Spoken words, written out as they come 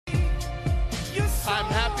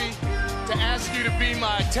to ask you to be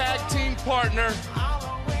my tag team partner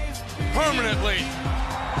permanently.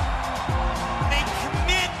 A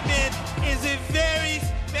commitment is a very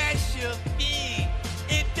special thing.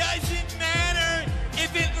 It doesn't matter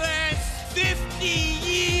if it lasts 50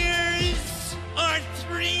 years or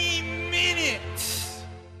 3 minutes.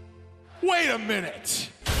 Wait a minute.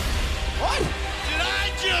 What? Did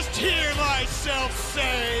I just hear myself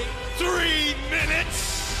say 3 minutes?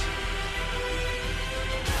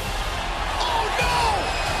 Oh no!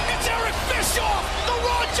 It's Eric Bischoff, the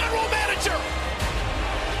Raw General Manager!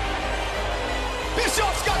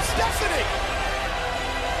 Bischoff's got Stephanie!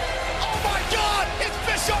 Oh my God! It's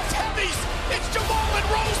Bischoff's heavies! It's Jamal and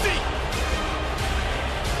Rosie!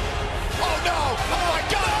 Oh no! Oh my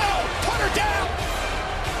God! No! Put her down!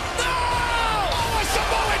 No! Oh, a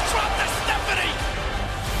Samoa drop to Stephanie!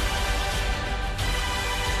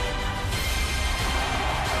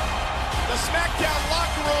 The Smackdown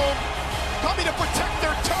locker room coming to protect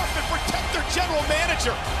their turf and protect their general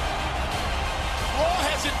manager. Raw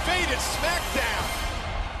has invaded Smackdown.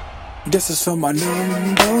 This is for my number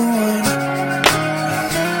one.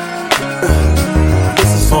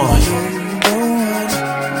 This is for my number one.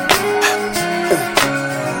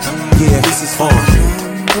 Yeah, this is for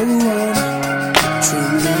number one.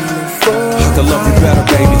 I could love you better,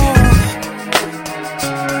 baby.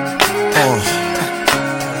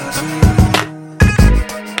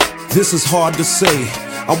 This is hard to say.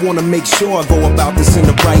 I wanna make sure I go about this in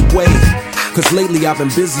the right way. Cause lately I've been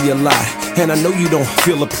busy a lot, and I know you don't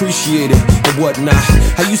feel appreciated and whatnot.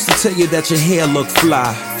 I used to tell you that your hair looked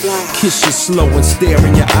fly, kiss you slow and stare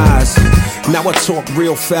in your eyes. Now I talk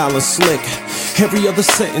real foul and slick. Every other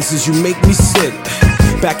sentence is you make me sick.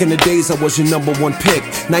 Back in the days I was your number one pick.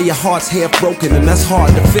 Now your heart's half broken and that's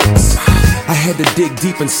hard to fix. I had to dig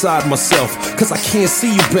deep inside myself, cause I can't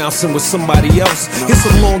see you bouncing with somebody else. It's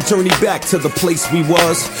a long journey back to the place we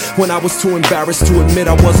was, when I was too embarrassed to admit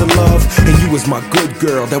I was in love. And you was my good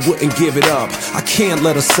girl that wouldn't give it up. I can't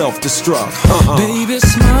let her self-destruct. Baby,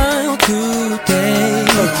 smile today,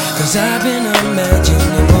 cause I've been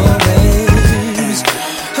imagining more ways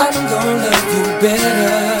I'm gonna love you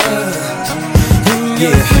better. And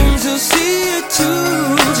your friends will see it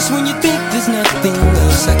too, just when you think there's nothing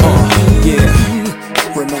else I can do.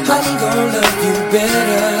 I'm gonna love you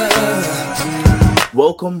better.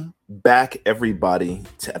 Welcome back, everybody,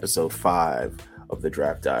 to episode 5 of the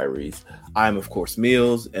Draft Diaries. I'm, of course,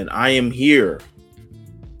 Meelz, and I am here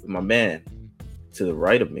with my man to the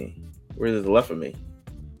right of me. Where is the left of me?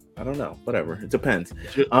 I don't know. Whatever. It depends.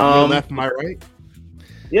 Your left, my right?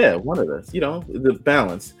 Yeah, one of us. You know, the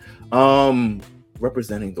balance.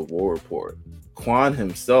 Representing the War Report, Quan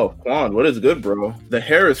himself. Quan, what is good, bro? The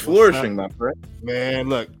hair is flourishing, my friend. Man,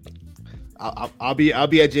 look, I'll be at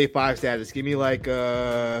J5 status. Give me like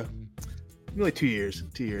 2 years.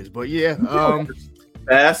 2 years, but yeah.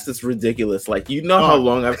 Fast is ridiculous. Like, you know how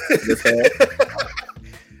long I've had this hair.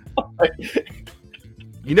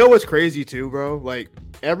 You know what's crazy too, bro? Like,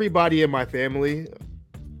 everybody in my family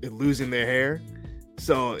is losing their hair.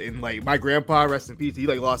 So, in like my grandpa, rest in peace, he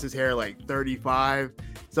like lost his hair like 35.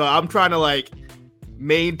 So I'm trying to like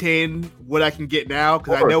maintain what I can get now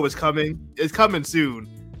because I know it's coming. It's coming soon.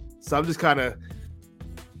 So I'm just kind of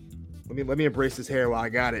let me embrace this hair while I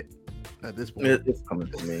got it at this point. It's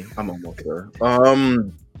coming to me. I'm almost there.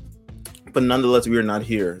 But nonetheless, we are not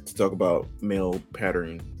here to talk about male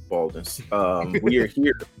pattern baldness. We are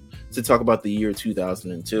here to talk about the year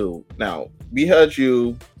 2002. Now, we had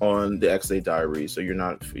you on the XA Diaries, so you're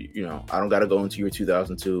not, I don't got to go into your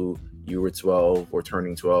 2002. You were 12 or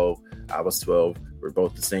turning 12. I was 12. We're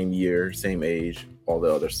both the same year, same age, all the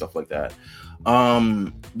other stuff like that.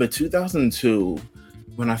 But 2002,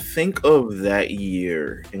 when I think of that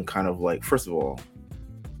year and kind of like, first of all,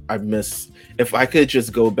 I miss, if I could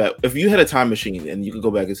just go back, if you had a time machine and you could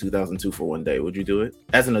go back in 2002 for one day, would you do it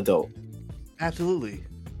as an adult? Absolutely.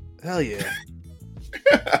 Hell yeah.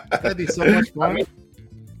 That'd be so much fun. I mean,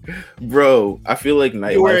 bro, I feel like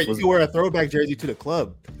nightlife you wear a throwback jersey to the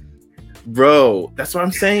club. Bro, that's what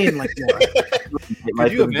I'm saying. Like,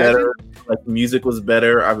 life was better. Like, music was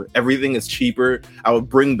better. Everything is cheaper. I would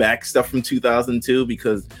bring back stuff from 2002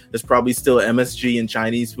 because there's probably still MSG and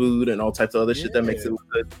Chinese food and all types of other shit that makes it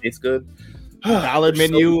taste good. Dollar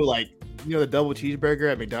menu, like, the double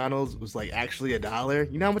cheeseburger at McDonald's was like actually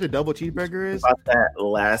 $1. You know how much a double cheeseburger is? About that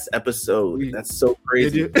last episode. That's so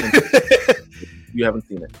crazy. You haven't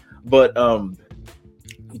seen it. But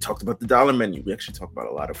we talked about the dollar menu. We actually talked about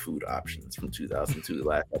a lot of food options from 2002, the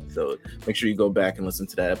last episode. Make sure you go back and listen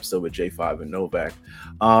to that episode with J5 and Novak.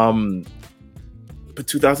 But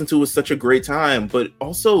 2002 was such a great time, but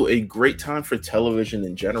also a great time for television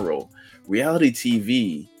in general. reality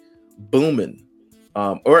TV booming.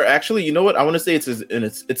 Or actually, you know what? I want to say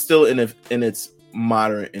it's still in its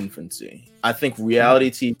modern infancy. I think reality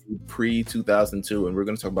TV pre 2002, and we're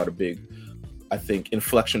going to talk about a big, I think,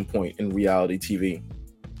 inflection point in reality TV.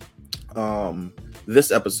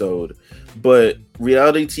 This episode, but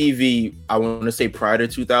reality TV, I want to say prior to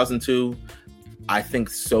 2002, I think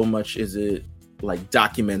so much is it like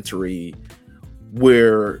documentary,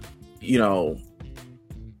 where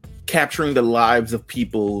capturing the lives of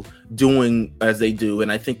people doing as they do.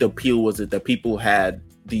 And I think the appeal was that people had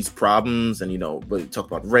these problems, and but talk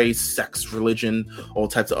about race, sex, religion, all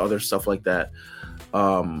types of other stuff like that.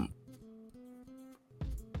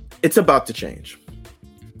 It's about to change,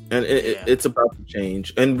 and it's about to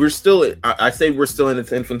change, and we're still. I say we're still in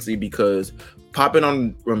its infancy, because popping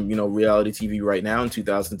on reality TV right now in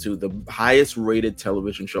 2002, the highest rated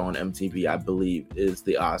television show on MTV, I believe, is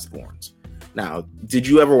The Osbournes. Now, did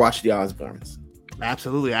you ever watch The Osbournes?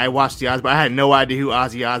 Absolutely. I watched The Osbournes. I had no idea who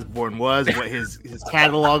Ozzy Osbourne was, what his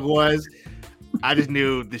catalog was. I just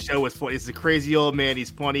knew the show was funny. It's a crazy old man. He's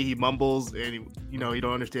funny. He mumbles, and you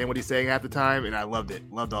don't understand what he's saying half the time. And I loved it.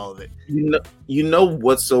 Loved all of it. You know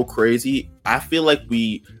what's so crazy? I feel like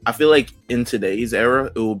in today's era,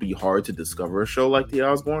 it will be hard to discover a show like The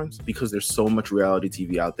Osbournes, because there's so much reality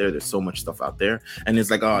TV out there. There's so much stuff out there, and it's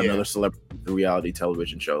like another celebrity reality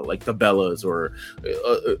television show, like the Bellas, or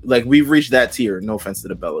like we've reached that tier. No offense to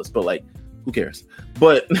the Bellas, but like, who cares?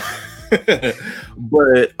 But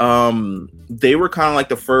they were kind of like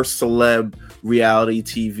the first celeb reality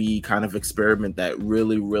TV kind of experiment that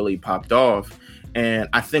really, really popped off. And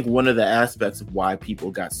I think one of the aspects of why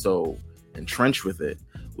people got so entrenched with it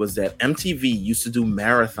was that MTV used to do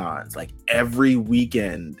marathons like every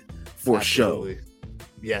weekend for a show.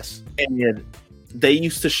 Yes. And they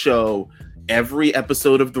used to show every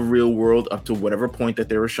episode of The Real World up to whatever point that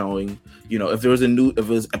they were showing. If it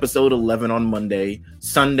was episode 11 on Monday,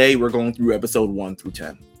 Sunday we're going through episode 1 through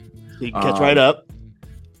 10. You can catch right up.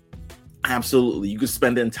 Absolutely. You could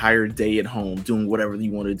spend the entire day at home doing whatever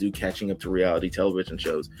you want to do, catching up to reality television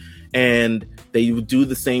shows. And they would do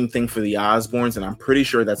the same thing for the Osbournes, and I'm pretty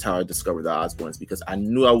sure that's how I discovered the Osbournes, because I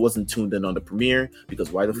knew I wasn't tuned in on the premiere,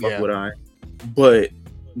 because why the fuck would I? But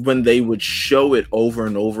when they would show it over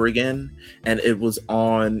and over again, and it was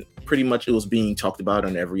on, pretty much it was being talked about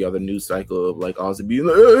on every other news cycle of like Ozzy being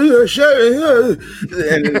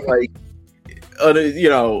and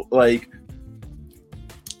like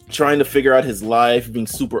trying to figure out his life, being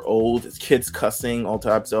super old, his kids cussing, all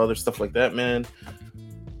types of other stuff like that, man.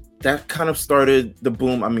 That kind of started the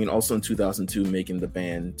boom. I mean, also in 2002, making the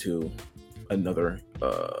band to another,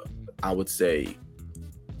 I would say,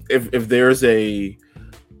 if there's a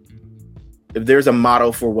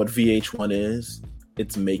motto for what VH1 is,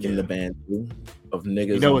 it's making the band of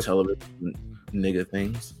niggas on television, nigga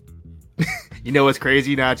things. What's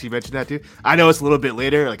crazy now that you mentioned that too? I know it's a little bit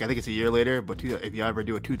later, like I think it's a year later, but if you ever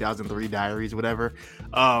do a 2003 Diaries, whatever,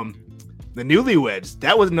 the Newlyweds,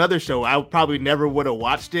 that was another show. I probably never would have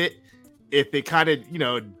watched it if it kind of,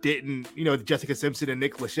 didn't, the Jessica Simpson and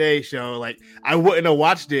Nick Lachey show. Like, I wouldn't have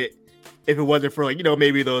watched it if it wasn't for like,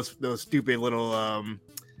 maybe those stupid little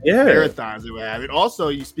marathons that we have. And also,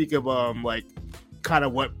 you speak of like kind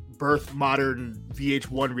of what birthed modern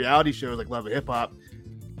VH1 reality shows like Love and Hip Hop.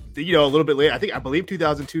 A little bit later, I believe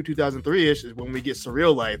 2002, 2003-ish is when we get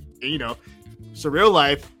Surreal Life. And, Surreal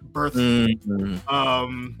Life birthed,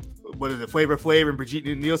 what is it, Flavor Flav and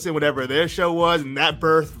Brigitte Nielsen, whatever their show was, and that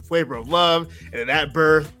birthed Flavor of Love, and that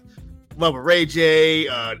birthed Love of Ray J,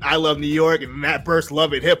 I Love New York, and that burst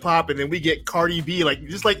Love and Hip Hop, and then we get Cardi B, like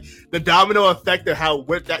just like the domino effect of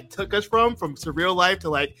where that took us from Surreal Life to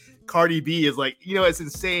like Cardi B is like, it's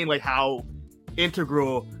insane like how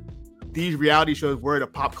integral these reality shows were to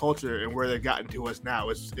pop culture and where they've gotten to us now.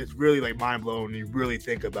 It's really like mind blowing when you really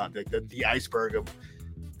think about the iceberg of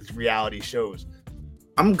these reality shows.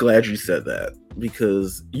 I'm glad you said that,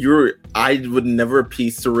 because I would never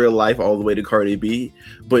piece Surreal Life all the way to Cardi B,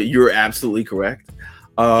 but you're absolutely correct.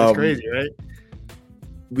 That's crazy, right?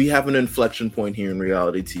 We have an inflection point here in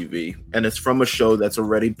reality TV, and it's from a show that's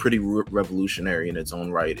already pretty revolutionary in its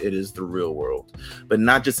own right. It is The Real World, but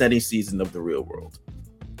not just any season of The Real World.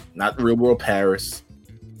 Not Real World Paris,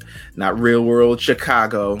 not Real World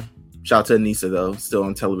Chicago. Shout out to Anissa, though, still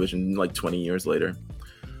on television like 20 years later.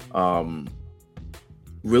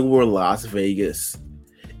 Real World Las Vegas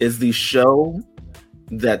is the show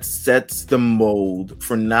that sets the mold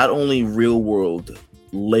for not only Real World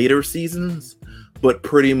later seasons, but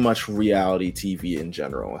pretty much reality TV in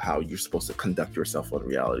general, how you're supposed to conduct yourself on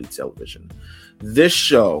reality television. This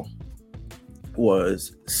show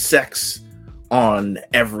was sex on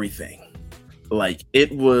everything. Like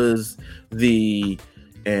it was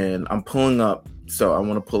and I'm pulling up. So I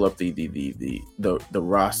want to pull up the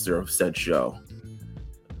roster of said show.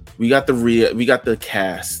 We got the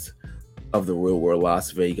cast of the Real World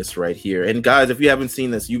Las Vegas right here. And guys, if you haven't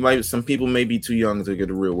seen this, some people may be too young to get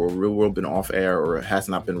the Real World. Real World been off air or has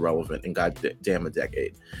not been relevant in goddamn a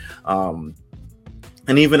decade. And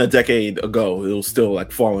even a decade ago, it was still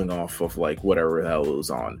like falling off of like whatever the hell it was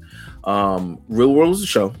on. Real World was a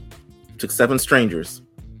show. Took 7 strangers,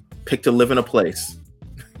 picked to live in a place.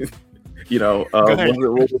 I'm trying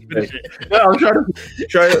to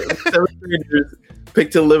 7 strangers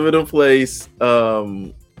picked to live in a place.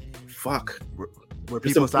 Fuck. Where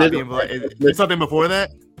people stop being polite. There's something before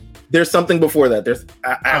that? There's something before that. There's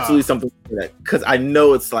absolutely something before that. Because I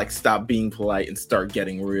know it's like stop being polite and start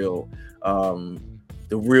getting real.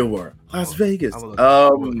 The Real World. Las Vegas. Look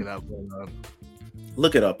it up.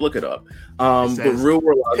 The Real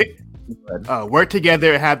World. Work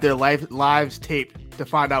together and have their lives taped to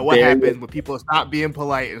find out what happens when people stop being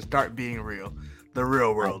polite and start being real. The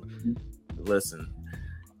Real World. Listen,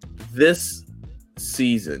 this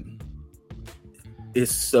season is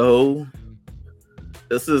so.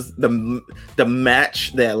 This is the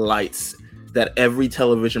match that lights that every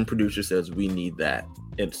television producer says we need that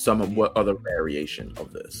in some of what other variation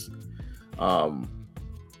of this.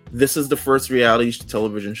 This is the first reality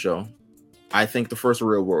television show. I think the first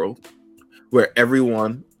Real World where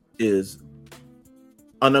everyone is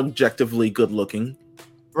unobjectively good looking.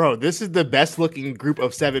 Bro, this is the best looking group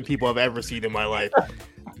of 7 people I've ever seen in my life.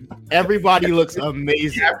 Everybody looks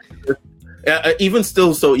amazing. Even still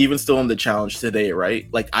on the challenge today, right?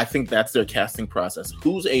 Like, I think that's their casting process.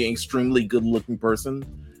 Who's a extremely good looking person?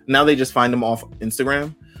 Now they just find them off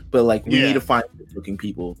Instagram, but like we need to find good looking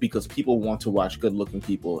people because people want to watch good looking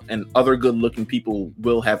people, and other good looking people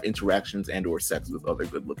will have interactions and or sex with other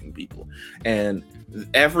good looking people. And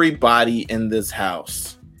everybody in this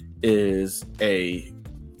house is I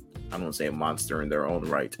don't want to say a monster in their own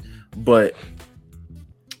right, but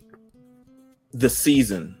the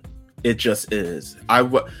season, it just is.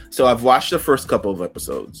 So I've watched the first couple of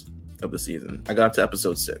episodes of the season. I got to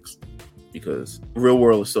episode 6 because Real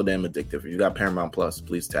World is so damn addictive. If you got Paramount Plus,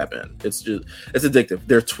 please tap in. It's addictive.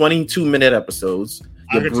 They're 22-minute episodes.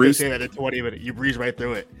 I was going to say that in 20 minutes. You breeze right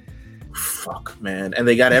through it. Fuck, man. And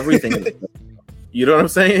they got everything. You know what I'm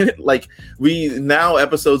saying? Like, now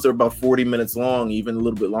episodes are about 40 minutes long, even a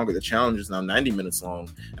little bit longer. The challenge is now 90 minutes long.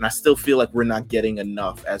 And I still feel like we're not getting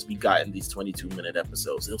enough as we got in these 22-minute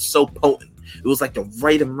episodes. It was so potent. It was like the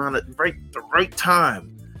right amount of, the right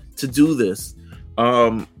time to do this. I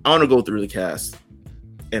want to go through the cast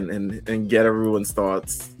and get everyone's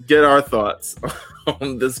thoughts, get our thoughts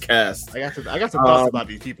on this cast. I got some thoughts about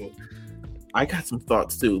these people. I got some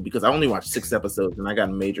thoughts too, because I only watched 6 episodes and I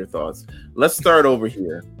got major thoughts. Let's start over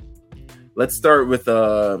here. Let's start with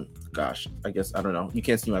I guess I don't know. You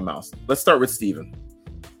can't see my mouse. Let's start with Steven.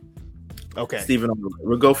 Okay. Steven,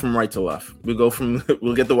 we'll go from right to left.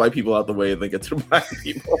 We'll get the white people out the way and then get to the black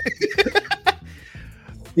people.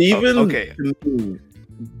 Steven, okay.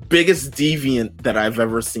 Biggest deviant that I've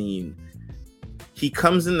ever seen. He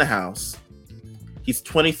comes in the house. He's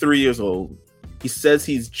 23 years old. He says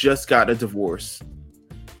he's just got a divorce,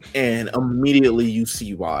 and immediately you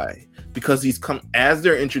see why. Because he's come as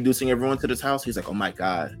they're introducing everyone to this house. He's like, "Oh my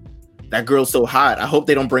god, that girl's so hot. I hope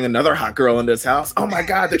they don't bring another hot girl in this house. Oh my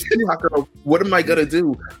god, there's 2 hot girls. What am I gonna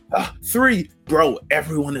do? 3, bro.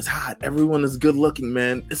 Everyone is hot. Everyone is good looking,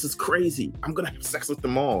 man. This is crazy. I'm gonna have sex with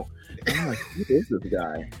them all." And I'm like, who is this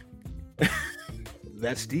guy?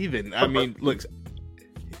 That's Steven. I mean,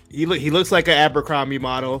 he looks like an Abercrombie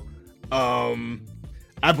model.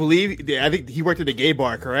 I think he worked at a gay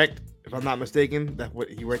bar, correct? If I'm not mistaken,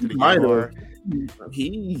 he worked at a gay bar.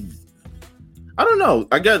 I don't know.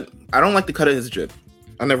 I don't like the cut of his jib.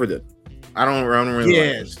 I never did. I don't really.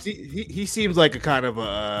 Yeah, he seems like a kind of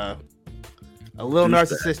a little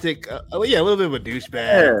narcissistic. A little bit of a douchebag.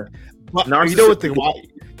 Yeah. But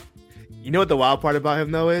you know what the wild part about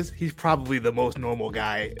him though is? He's probably the most normal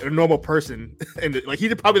guy, or normal person, and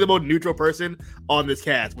he's probably the most neutral person on this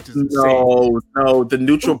cast, which is insane. No, the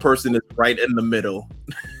neutral person is right in the middle.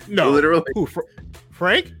 No, literally. Who,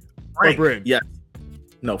 Frank? Or Bryn? Yes.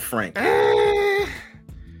 No, Frank.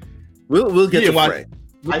 We'll get to Frank.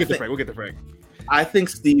 We'll get to Frank. I think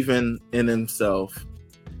Steven in himself,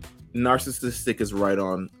 narcissistic is right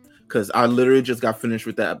on, because I literally just got finished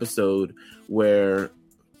with that episode where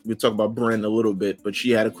we talk about Bryn a little bit, but she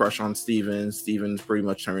had a crush on Steven. Steven's pretty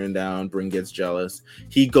much turning down. Bryn gets jealous.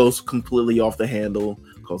 He goes completely off the handle,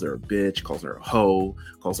 calls her a bitch, calls her a hoe,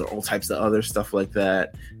 calls her all types of other stuff like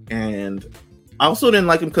that. And I also didn't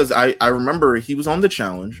like him because I remember he was on the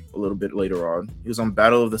challenge a little bit later on. He was on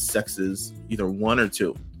Battle of the Sexes, either 1 or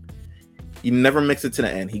 2. He never makes it to the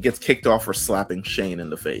end. He gets kicked off for slapping Shane in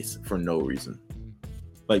the face for no reason.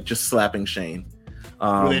 Like, just slapping Shane.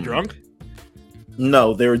 Were they drunk?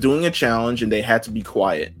 No, they were doing a challenge and they had to be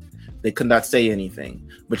quiet. They could not say anything.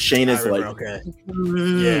 But Shane is like, okay.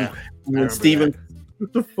 Yeah. And Steven,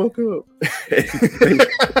 shut the fuck up.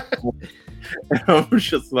 And I was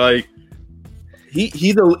just like,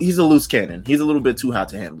 he's a loose cannon. He's a little bit too hot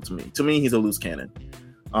to handle to me. To me, he's a loose cannon.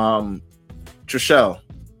 Trishelle,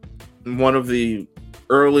 one of the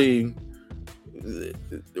early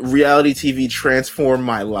reality TV transformed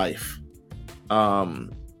my life.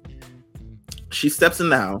 She steps in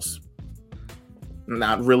the house,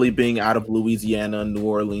 not really being out of Louisiana, New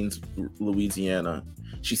Orleans, Louisiana.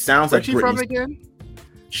 She sounds like Where's she Britney. from again?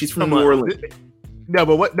 She's from New Orleans. No,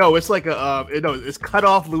 but what? No, it's like it's Cut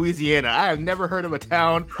Off, Louisiana. I have never heard of a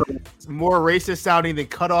town more racist sounding than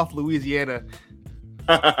Cut Off, Louisiana.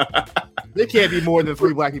 There can't be more than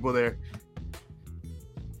 3 black people there.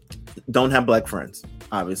 Don't have black friends,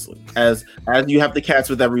 obviously. As you have the cats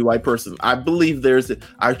with every white person. I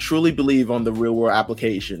truly believe on the Real World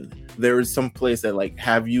application, there is some place that like,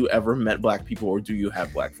 have you ever met black people or do you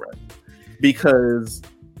have black friends? Because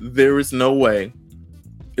there is no way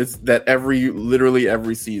it's that literally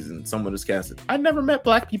every season someone is casted. I never met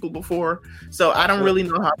black people before, so I don't really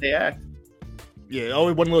know how they act. Yeah,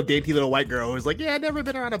 only one little dainty little white girl who's like, yeah, I've never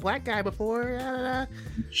been around a black guy before.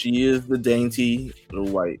 She is the dainty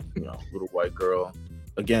little white girl.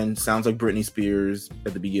 Again, sounds like Britney Spears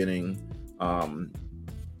at the beginning.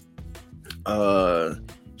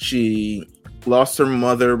 She lost her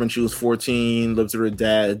mother when she was 14, lives with her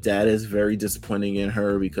dad. Dad is very disappointing in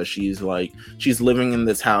her because she's living in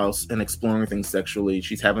this house and exploring things sexually.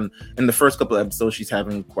 She's having, in the first couple of episodes, she's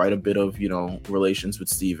having quite a bit of, relations with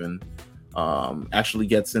Steven. Actually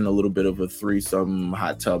gets in a little bit of a threesome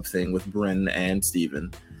hot tub thing with Bryn and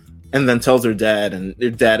Steven. And then tells her dad, and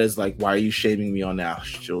her dad is like, why are you shaming me on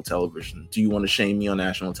national television? Do you want to shame me on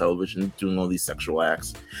national television doing all these sexual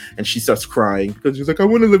acts? And she starts crying because she's like, I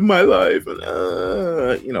want to live my life. And,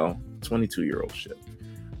 22-year-old shit.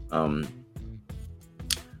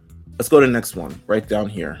 Let's go to the next one, right down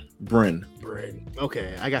here. Bryn.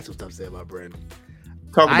 Okay, I got some stuff to say about Bryn.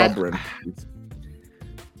 Talk about Bryn.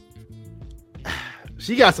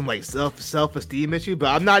 She got some like self-esteem issue, but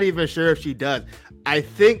I'm not even sure if she does. I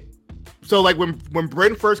think so. Like when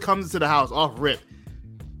Bryn first comes into the house off rip,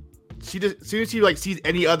 she just, as soon as she like sees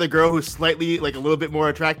any other girl who's slightly like a little bit more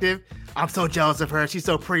attractive, I'm so jealous of her. She's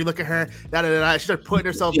so pretty. Look at her. She starts putting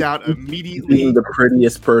herself down immediately. Being the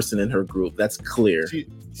prettiest person in her group. That's clear.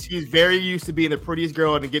 She's very used to being the prettiest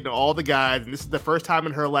girl and getting all the guys. And this is the first time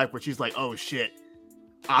in her life where she's like, oh shit,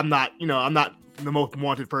 I'm not the most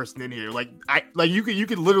wanted person in here. You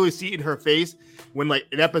could literally see it in her face when like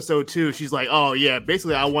in episode 2 she's like, oh yeah,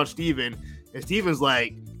 basically I want Steven, and Steven's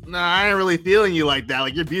like, nah, I ain't really feeling you like that.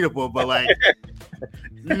 Like, you're beautiful, but like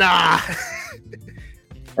nah.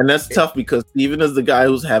 And that's tough because Steven is the guy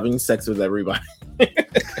who's having sex with everybody.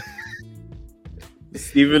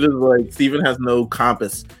 Steven has no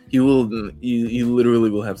compass. He literally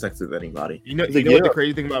will have sex with anybody. You know what the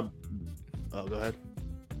crazy thing about go ahead.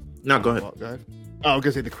 No, go ahead. Go ahead. I was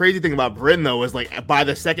gonna say the crazy thing about Bryn though is like by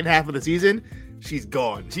the second half of the season, she's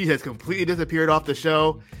gone. She has completely disappeared off the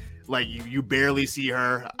show. Like you barely see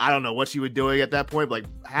her. I don't know what she was doing at that point. But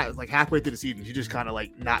like halfway through the season, she's just kind of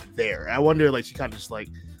like not there. I wonder like she kind of just like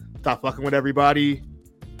stopped fucking with everybody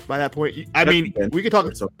by that point. I mean, we could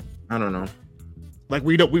talk. I don't know. Like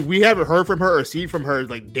we haven't heard from her or seen from her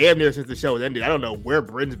like damn near since the show ended. I don't know where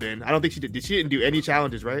Bryn's been. I don't think she did. She didn't do any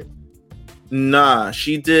challenges, right? Nah,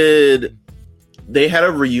 she did. They had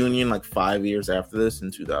a reunion like 5 years after this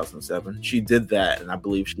in 2007. She did that, and I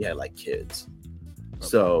believe she had like kids. Okay.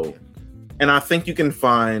 So, and I think you can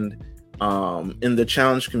find in the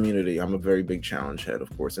challenge community. I'm a very big challenge head,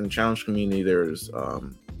 of course. In the challenge community, there's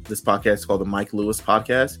this podcast called the Mike Lewis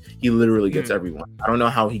Podcast. He literally gets everyone. I don't know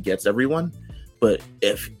how he gets everyone, but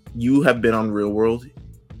if you have been on Real World,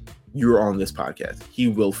 you're on this podcast. He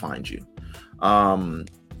will find you.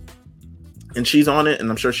 And she's on it, and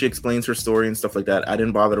I'm sure she explains her story and stuff like that. I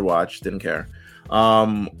didn't bother to watch, didn't care.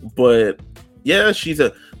 But yeah,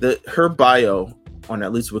 her bio on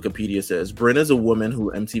at least Wikipedia says, Bryn is a woman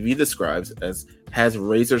who MTV describes as has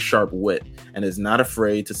razor sharp wit and is not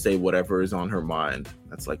afraid to say whatever is on her mind.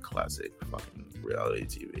 That's like classic fucking reality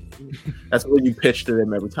TV. That's what you pitch to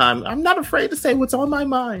them every time. I'm not afraid to say what's on my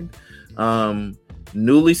mind.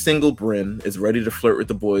 Newly single Bryn is ready to flirt with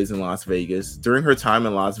the boys in Las Vegas. During her time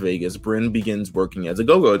in Las Vegas, Bryn begins working as a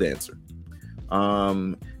go-go dancer.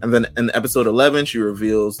 And then in episode 11, she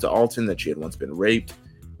reveals to Alton that she had once been raped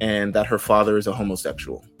and that her father is a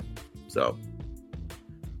homosexual. So,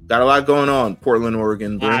 got a lot going on, Portland,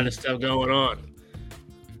 Oregon. A lot of stuff going on.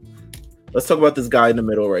 Let's talk about this guy in the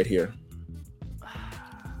middle right here.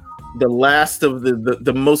 The last of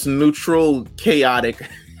the most neutral, chaotic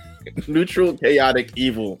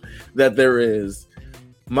evil that there is.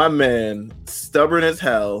 My man, stubborn as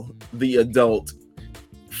hell, the adult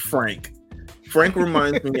Frank. Frank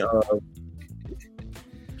reminds me of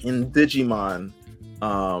in Digimon,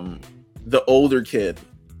 the older kid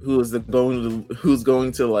who's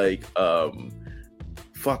going to like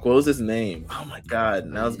fuck, what was his name? Oh my god,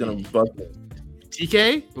 now it's gonna bug me.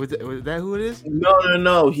 TK? Was that who it is?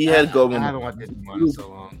 No. He had Gomon. I haven't watched Digimon in so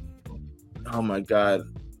long. Oh my god.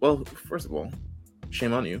 Well, first of all,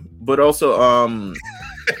 shame on you. But also,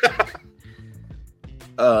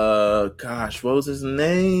 gosh, what was his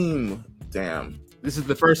name? Damn. This is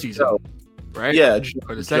the first season, right? Yeah,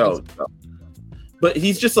 or the second. But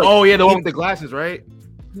he's just like, oh yeah, the one with the glasses, right?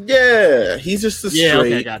 Yeah, he's just a straight,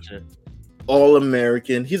 okay, gotcha.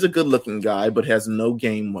 all-American. He's a good-looking guy, but has no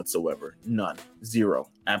game whatsoever. None. Zero.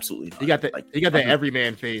 Absolutely none. He got that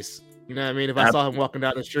everyman face. You know what I mean? If I saw him walking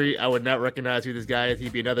down the street, I would not recognize who this guy is.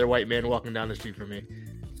 He'd be another white man walking down the street for me.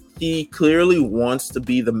 He clearly wants to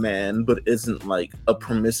be the man, but isn't like a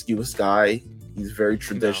promiscuous guy. He's very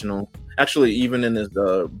traditional. No. Actually, even in his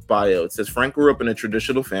bio, it says Frank grew up in a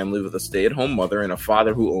traditional family with a stay-at-home mother and a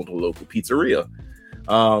father who owned a local pizzeria.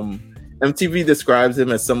 MTV describes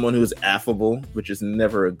him as someone who is affable, which is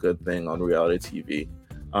never a good thing on reality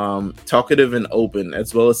TV. Talkative and open,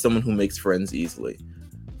 as well as someone who makes friends easily.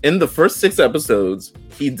 In the first 6 episodes,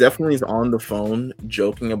 he definitely is on the phone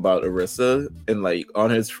joking about Arissa and like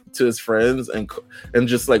to his friends and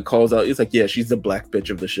just like calls out. He's like, "Yeah, she's the black bitch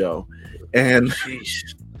of the show," and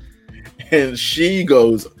she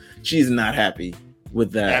goes, she's not happy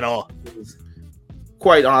with that at all.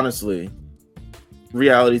 Quite honestly,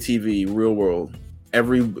 reality TV, real world,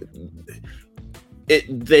 real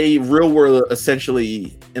world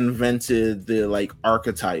essentially invented the like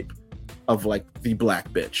archetype of like the black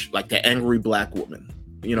bitch, like the angry black woman,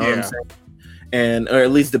 you know what I'm saying? And or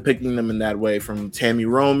at least depicting them in that way, from Tammy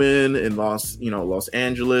Roman in Los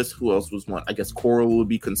Angeles. Who else was one? I guess Coral would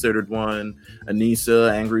be considered one. Anissa,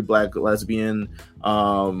 angry black lesbian,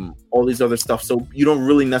 all these other stuff. So you don't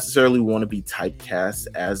really necessarily want to be typecast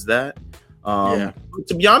as that. To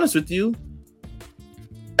be honest with you,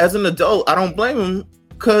 as an adult, I don't blame him,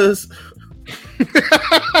 because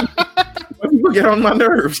people get on my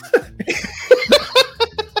nerves.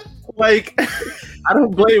 Like, I don't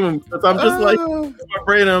blame him, because I'm just like, in my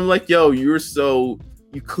brain, I'm like, yo, you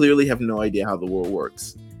clearly have no idea how the world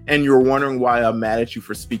works, and you're wondering why I'm mad at you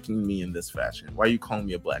for speaking to me in this fashion. Why are you calling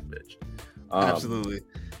me a black bitch? Absolutely.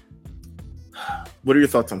 What are your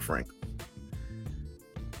thoughts on Frank?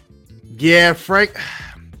 Yeah, Frank,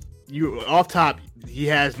 you off top, he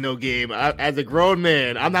has no game. As a grown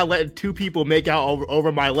man, I'm not letting 2 people make out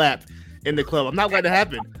over my lap in the club. I'm not letting it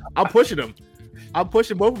happen. I'm pushing them. I'm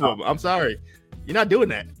pushing both of them. I'm sorry. You're not doing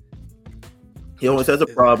that. He always has a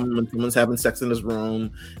problem when someone's having sex in his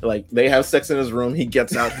room. Like, they have sex in his room. He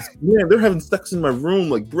gets out. He's, yeah, they're having sex in my room.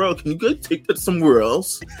 Like, bro, can you go take that somewhere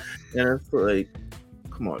else? And it's like,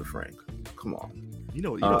 come on, Frank. Come on. You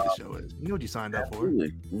know what the show is. You know what you signed up for.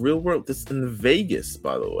 Real world. This is in Vegas,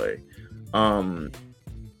 by the way.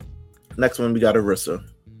 Next one, we got Arissa.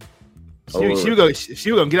 She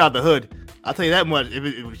gonna get out the hood. I'll tell you that much.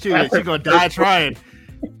 She gonna die trying.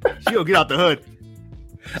 She gonna get out the hood.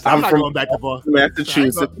 So I'm not going back to Boston,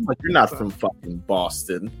 Massachusetts. But you're not from fucking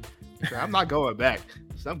Boston. I'm not going back.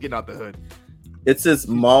 So I'm getting out the hood. It says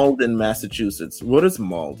Malden, Massachusetts. What is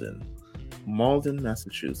Malden? Malden,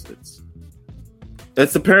 Massachusetts.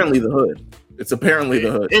 That's apparently the hood. It's apparently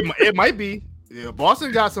the hood. It might be. Yeah,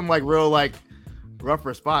 Boston got some like real like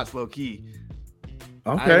rougher spots, low key.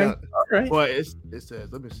 Okay. All right. But it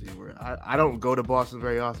says, let me see where I don't go to Boston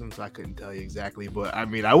very often, so I couldn't tell you exactly. But I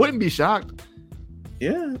mean, I wouldn't be shocked.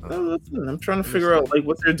 Yeah, listen, I'm trying to figure out like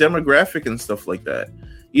what's their demographic and stuff like that.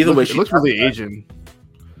 Either way, it looks really Asian.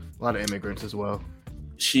 A lot of immigrants as well.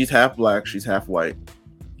 She's half black. She's half white.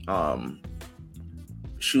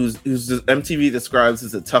 MTV describes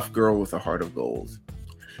as a tough girl with a heart of gold.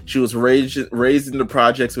 She was raised in the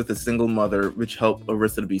projects with a single mother, which helped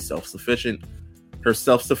Arissa to be self-sufficient. Her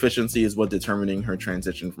self-sufficiency is what determining her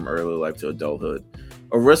transition from early life to adulthood.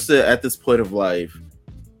 Arissa, at this point of life,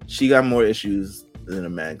 she got more issues than a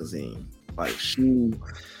magazine. Like,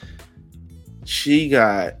 she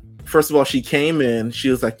got, first of all, she came in, she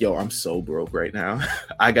was like, yo, I'm so broke right now.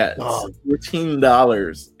 I got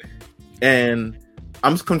 $14 And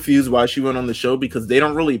I'm confused why she went on the show because they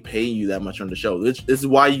don't really pay you that much on the show. This is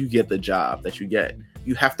why you get the job that you get.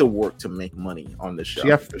 You have to work to make money on the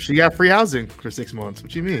show. She got free housing for 6 months.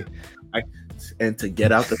 What you mean? And to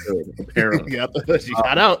get out the hood, apparently. She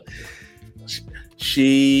got out.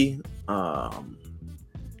 She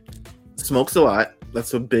smokes a lot.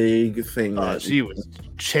 That's a big thing. She was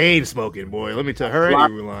chain smoking, boy. Let me tell her and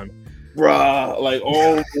Irulan. Bruh, like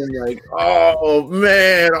oh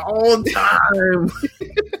man, all time.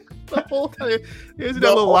 The whole time. It was in that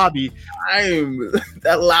little lobby.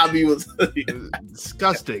 That lobby was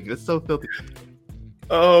disgusting. It's so filthy.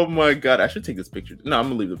 Oh my god, I should take this picture. No, I'm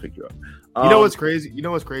gonna leave the picture up. You know what's crazy? You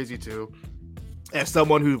know what's crazy too? As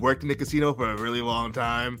someone who's worked in the casino for a really long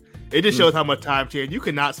time, it just shows how much time changed. You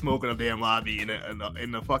could not smoke in a damn lobby in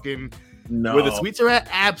the fucking where the suites are at.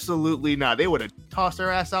 Absolutely not. They would have tossed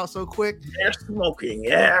their ass out so quick. They're smoking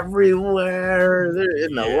everywhere. They're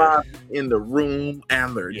in the lobby, in the room,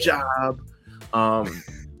 and their job. I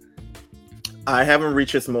haven't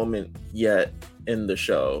reached this moment yet in the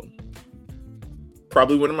show.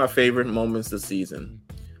 Probably one of my favorite moments this season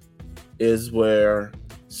is where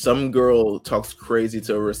some girl talks crazy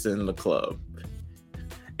to Arista in the club.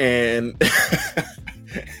 And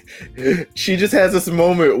she just has this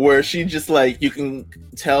moment where she just like, you can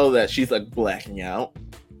tell that she's like blacking out.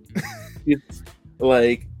 It's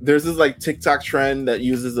like, there's this like TikTok trend that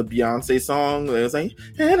uses a Beyonce song. It's like,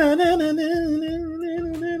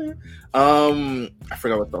 I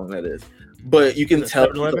forgot what song that is, but you can tell.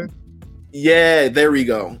 Yeah, there we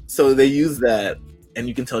go. So they use that, and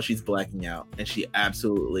you can tell she's blacking out, and she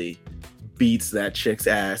absolutely beats that chick's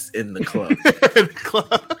ass in the club.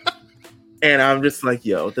 And I'm just like,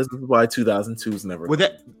 yo, this is why 2002's never. Well,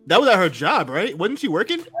 that was at her job, right? Wasn't she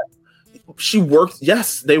working? She worked.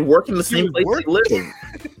 Yes, they work in the same place they live.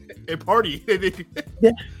 And party.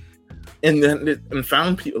 Yeah. And then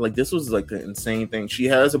found people like this was like the insane thing. She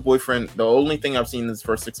has a boyfriend. The only thing I've seen in this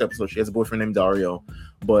first 6 episodes, she has a boyfriend named Dario,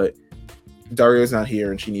 but Dario's not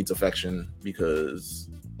here, and she needs affection because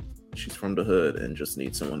she's from the hood and just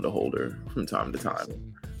needs someone to hold her from time to time.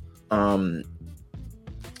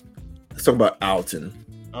 Let's talk about Alton.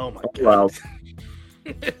 Oh my god!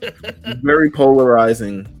 Very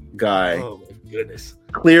polarizing guy. Oh my goodness!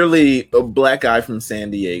 Clearly a black guy from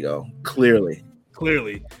San Diego. Clearly.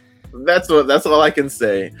 That's all I can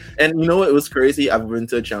say. And you know what? It was crazy. I've been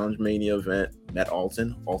to a Challenge Mania event. Met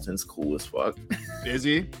Alton. Alton's cool as fuck. Is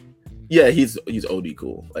he? Yeah, he's OD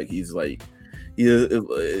cool. Like he's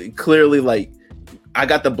clearly like I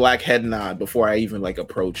got the black head nod before I even like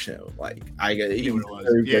approached him. Like he was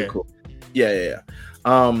very cool. Yeah.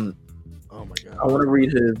 Oh my god. I want to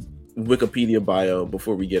read his Wikipedia bio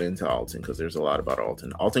before we get into Alton because there's a lot about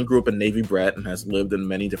Alton. Alton grew up a Navy brat and has lived in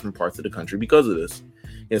many different parts of the country because of this.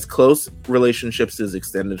 He has close relationships to his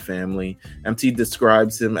extended family. MT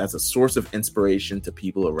describes him as a source of inspiration to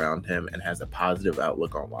people around him and has a positive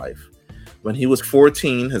outlook on life. When he was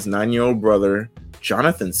 14, his 9-year-old brother,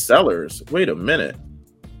 Jonathan Sellers, wait a minute.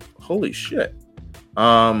 Holy shit.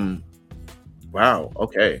 Wow,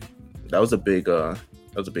 okay. That was a big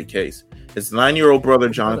case. His 9-year-old brother,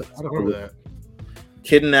 Jonathan, was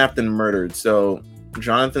kidnapped and murdered. So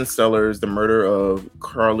Jonathan Sellers, the murder of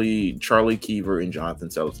Charlie Keever and Jonathan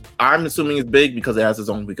Sellers. I'm assuming it's big because it has its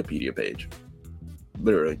own Wikipedia page.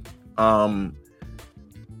 Literally.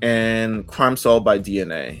 And crime solved by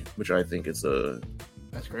DNA, which I think is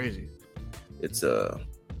that's crazy. It's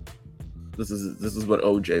this is what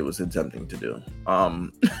OJ was attempting to do.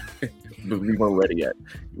 But we weren't ready yet.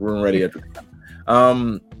 We weren't ready at the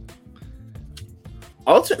time.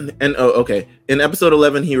 Alton, and okay. In episode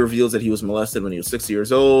 11, he reveals that he was molested when he was 6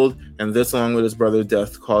 years old, and this, along with his brother's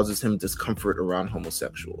death, causes him discomfort around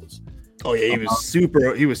homosexuals. Oh yeah, he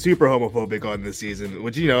was super homophobic on this season.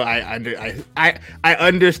 Which I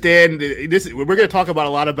understand. This we're gonna talk about a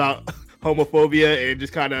lot about homophobia and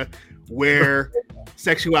just kind of where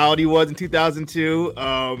sexuality was in 2002.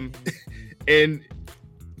 And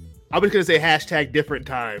I was gonna say hashtag different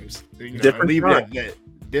times.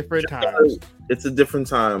 Different times. It's a different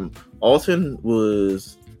time. Alton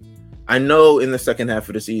was. I know in the second half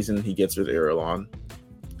of the season he gets with Irulan.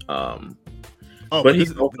 But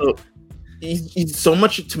he's also. He's so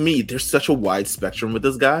much to me. There's such a wide spectrum with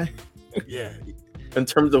this guy. Yeah. In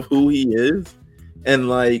terms of who he is and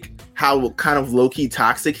like how kind of low key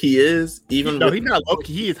toxic he is. He's not low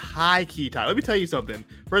key. He is high key toxic. Let me tell you something.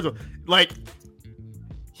 First of all, like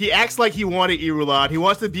he acts like he wanted Irulan. He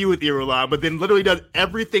wants to be with Irulan, but then literally does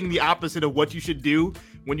everything the opposite of what you should do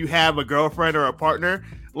when you have a girlfriend or a partner.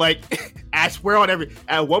 Like I swear on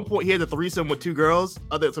at one point he had a threesome with two girls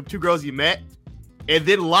he met. and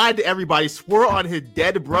then lied to everybody, swore on his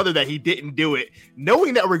dead brother that he didn't do it,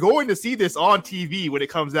 knowing that we're going to see this on TV when it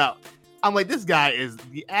comes out. I'm like, this guy is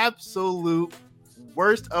the absolute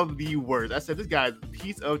worst of the worst. I said, this guy is a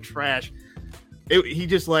piece of trash. He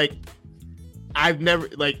just like, I've never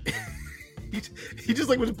like, he just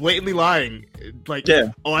like was blatantly lying. Like,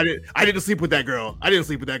 oh, I didn't sleep with that girl. I didn't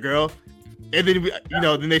sleep with that girl. And then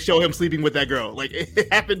then they show him sleeping with that girl. Like,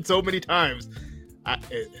 it happened so many times.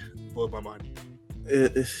 It blows my mind.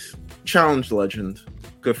 Challenge legend.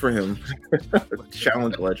 Good for him.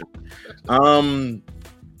 Challenge legend.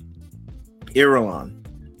 Irulan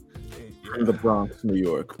from the Bronx, New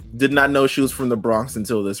York. Did not know she was from the Bronx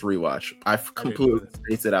until this rewatch. I've completely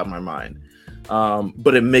spaced it out of my mind.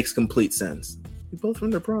 But it makes complete sense. You're both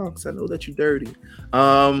from the Bronx. I know that you're dirty. She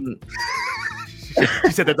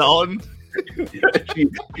said that to Alton.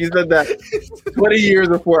 she said that 20 years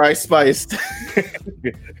before I spiced.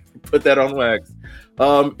 Put that on wax.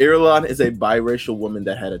 Irulan is a biracial woman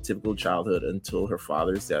that had a typical childhood until her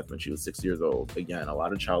father's death when she was 6 years old. Again, a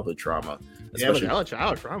lot of childhood trauma. Especially, a lot of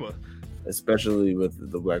childhood trauma. Especially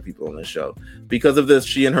with the black people on the show. Because of this,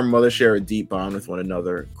 she and her mother share a deep bond with one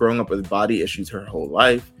another. Growing up with body issues her whole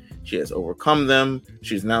life, she has overcome them.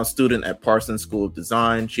 She's now a student at Parsons School of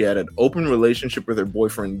Design. She had an open relationship with her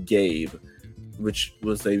boyfriend, Gabe, which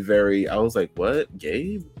was I was like, what?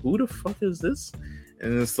 Gabe? Who the fuck is this?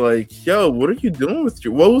 And it's like, yo, what are you doing with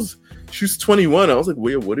your, she's 21. I was like,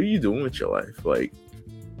 wait, what are you doing with your life? Like,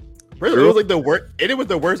 it was like the worst, and it was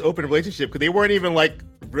the worst open relationship because they weren't even like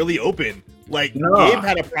really open. Like, Gabe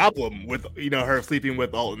had a problem with, her sleeping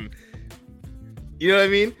with Alton. You know what I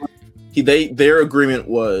mean? Their agreement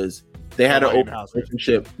was they had an open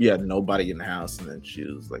relationship. Yeah, nobody in the house, and then she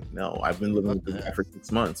was like, "No, I've been living with this guy for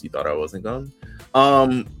 6 months. You thought I wasn't gone?"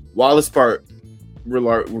 Wildest part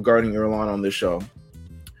regarding Irulan on this show,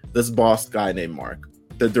 this boss guy named Mark,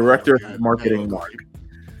 the director of marketing, Mark.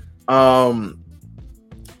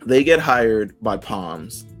 They get hired by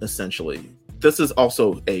Palms. Essentially, this is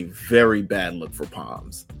also a very bad look for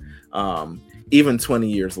Palms. Even 20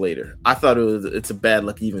 years later, I thought it's a bad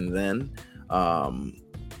look even then.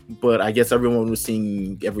 But I guess everyone was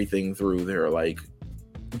seeing everything through their like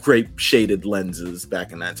grape shaded lenses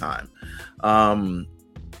back in that time.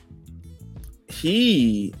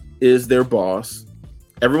 He is their boss.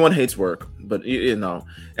 Everyone hates work, but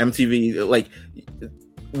MTV, like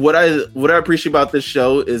what I appreciate about this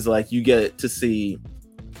show is like you get to see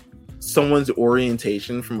someone's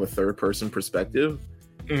orientation from a third person perspective.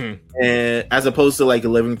 Mm-hmm. And as opposed to like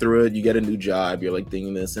living through it, you get a new job, you're like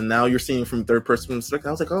thinking this, and now you're seeing from third person perspective.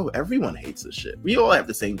 I was like, oh, everyone hates this shit. We all have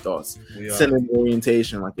the same thoughts. Sending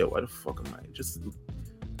orientation, like, yo, why the fuck am I? Just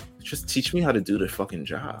teach me how to do the fucking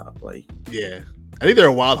job. Like, yeah, I think they're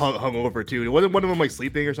a wild hungover too. Wasn't one of them like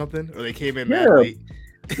sleeping or something, or they came in late?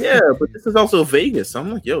 Yeah, but this is also Vegas. So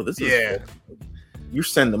I'm like, yo, this is you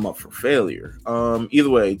send them up for failure. Either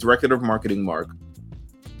way, director of marketing Mark,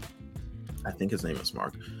 I think his name is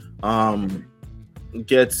Mark,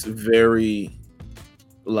 gets very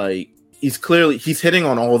like he's hitting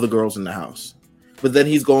on all the girls in the house, but then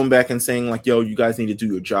he's going back and saying like, yo, you guys need to do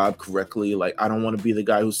your job correctly. Like, I don't want to be the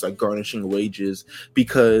guy who's like garnishing wages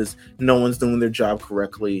because no one's doing their job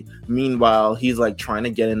correctly. Meanwhile, he's like trying to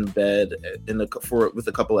get in bed with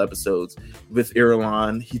a couple episodes with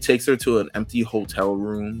Irulan. He takes her to an empty hotel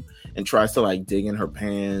room and tries to like dig in her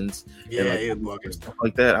pants and stuff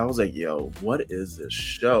like that. I was like, yo, what is this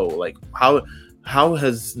show? Like, how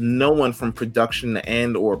has no one from production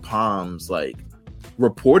and or Palms like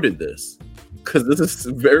reported this? Because this is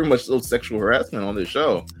very much so sexual harassment on this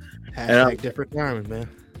show. Hashtag different times, man.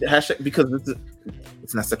 Hashtag, because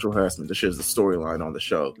it's not sexual harassment. This shit is the storyline on the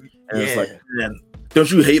show. And it's like, man,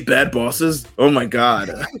 don't you hate bad bosses? Oh my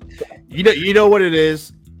god. You know what it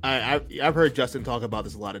is? I've heard Justin talk about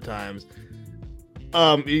this a lot of times.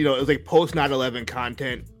 It's like post 9/11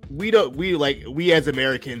 content. We as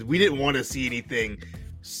Americans, we didn't want to see anything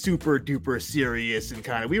super duper serious and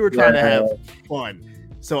kind of. We were trying to have fun.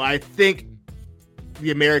 So I think the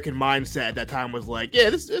American mindset at that time was like, yeah,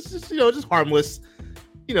 this is just harmless,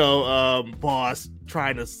 boss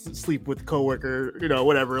trying to sleep with coworker,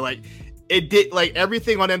 whatever. Like, it did, like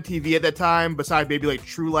everything on MTV at that time, besides maybe like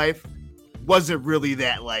True Life, wasn't really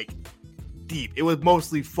that like deep. It was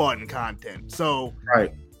mostly fun content. So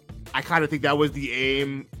right, I kind of think that was the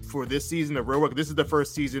aim for this season of Real World. This is the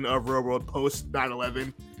first season of Real World post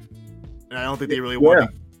 9/11, and I don't think they really want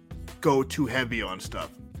to go too heavy on stuff.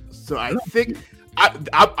 So I think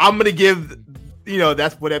I'm gonna give,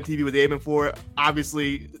 that's what MTV was aiming for.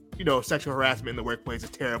 Obviously, sexual harassment in the workplace is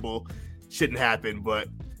terrible, shouldn't happen. But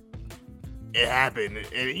it happened.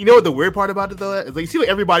 And you know what the weird part about it though is, like, you see, like,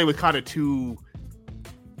 everybody was kind of too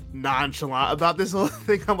nonchalant about this whole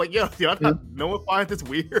thing. I'm like, yo, no one finds this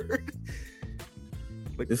weird.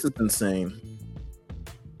 Like, this is insane.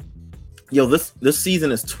 Yo, this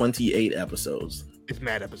season is 28 episodes. It's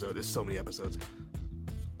mad episode. There's so many episodes.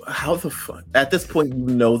 How the fuck? At this point, you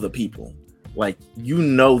know the people. Like, you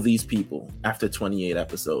know these people after 28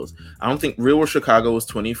 episodes. I don't think Real World Chicago was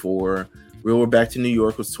 24. Real World Back to New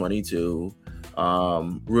York was 22.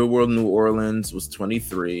 Real World New Orleans was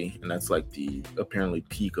 23. And that's like the apparently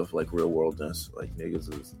peak of like real worldness. Like, niggas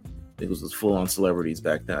was full on celebrities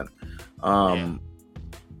back then. And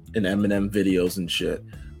Eminem videos and shit.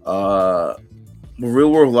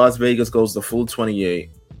 Real World Las Vegas goes the full 28.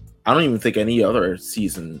 I don't even think any other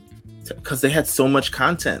season, because they had so much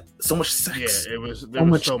content, so much sex. Yeah, there was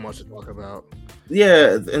so much to talk about.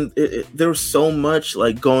 Yeah, and there was so much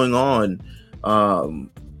like going on.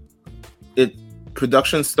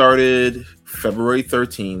 Production started February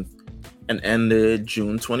 13th and ended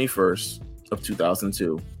June 21st of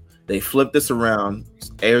 2002. They flipped this around,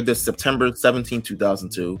 aired this September 17,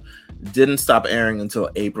 2002. Didn't stop airing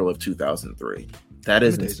until April of 2003. That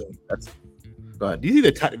is insane. Go ahead. Do you see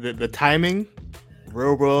the timing?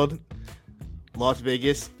 Real World, Las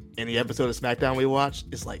Vegas, and the episode of Smackdown we watched?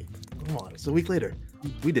 It's like, come on, it's a week later.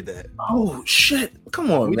 We did that. Oh shit! Come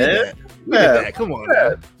on, we man. Did that. We did that. Come on,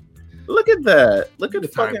 man. Look at that. Look at the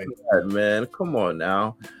fucking that, man. Come on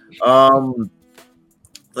now.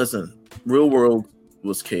 Listen, Real World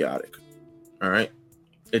was chaotic. All right,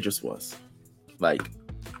 it just was. Like,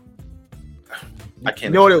 I can't. You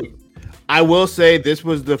know what? I will say this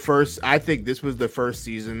was the first. I think this was the first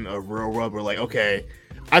season of Real World where, like, okay,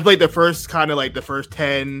 I played the first kind of like the first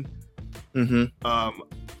 10. Mm-hmm.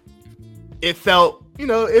 It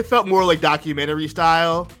felt more like documentary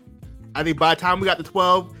style. I think by the time we got to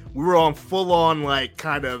 12, we were on full on like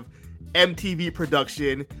kind of MTV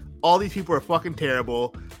production. All these people are fucking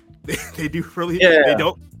terrible. They do really. Yeah.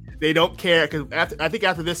 They don't care, because I think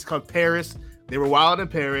after this comes Paris. They were wild in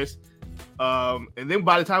Paris. And then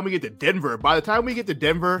by the time we get to Denver,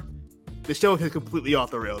 the show is completely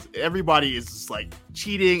off the rails. Everybody is just like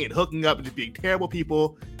cheating and hooking up and just being terrible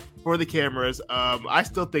people for the cameras. I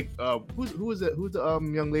still think who's the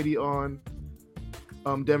young lady on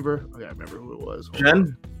Denver? I gotta remember who it was.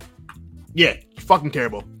 Jen? Yeah, fucking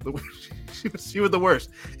terrible. she was the worst.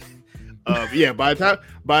 Yeah, by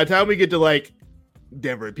the time we get to like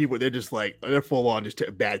Denver, people, they're just like, they're full on just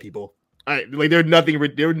bad people. Like, there's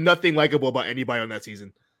nothing likable about anybody on that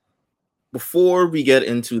season. Before we get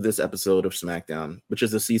into this episode of SmackDown, which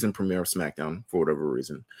is the season premiere of SmackDown for whatever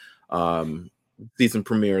reason, season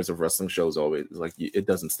premieres of wrestling shows always like it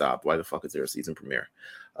doesn't stop. Why the fuck is there a season premiere?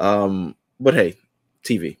 But hey,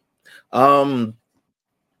 TV.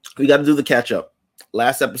 We got to do the catch up.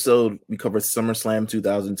 Last episode we covered SummerSlam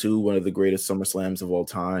 2002, one of the greatest SummerSlams of all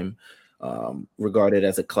time. Regarded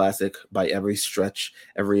as a classic by every stretch,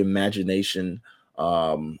 every imagination.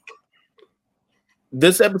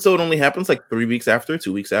 This episode only happens like 2 weeks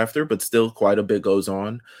after, but still quite a bit goes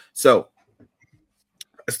on. So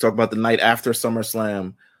let's talk about the night after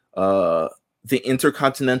SummerSlam. The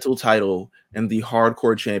Intercontinental title and the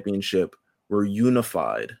Hardcore Championship were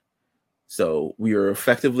unified. So we are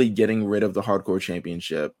effectively getting rid of the Hardcore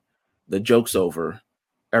Championship. The joke's over.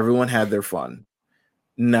 Everyone had their fun.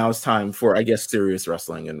 Now it's time for, I guess, serious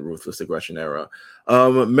wrestling and Ruthless Aggression era.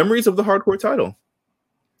 Memories of the Hardcore title.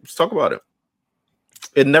 Let's talk about it.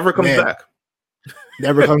 It never comes back.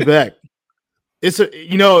 Never comes back. It's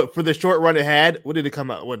for the short run it had. What did it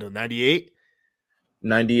come out? What, 98?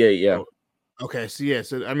 98, yeah. Okay, so yeah,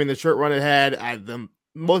 I mean the short run it had. The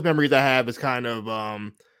most memories I have is kind of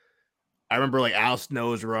I remember like Al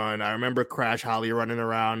Snow's run. I remember Crash Holly running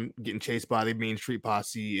around getting chased by the Main Street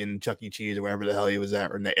Posse in Chuck E. Cheese or wherever the hell he was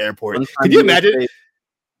at, or in the airport. Could you imagine?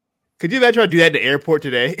 Could you imagine trying to do that in the airport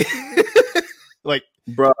today? Like,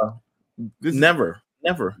 bruh, never.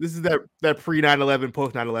 This is that pre 9/11,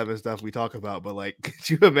 post 9/11 stuff we talk about. But like, could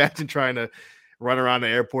you imagine trying to run around the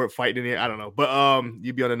airport fighting in the air? I don't know, but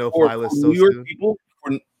you'd be on a no-fly list. So soon.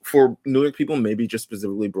 For New York people, maybe just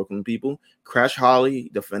specifically Brooklyn people, Crash Holly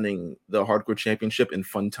defending the Hardcore Championship in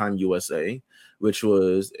Funtime USA, which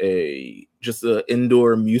was just an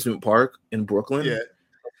indoor amusement park in Brooklyn. Yeah,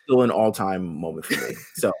 still an all-time moment for me.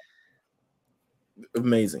 So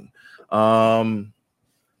amazing.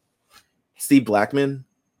 Steve Blackman.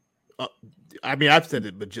 I mean, I've said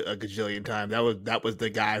it a gajillion times. That was the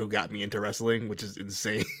guy who got me into wrestling, which is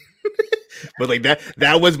insane. But like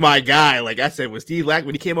that was my guy. Like I said, with Steve Blackman,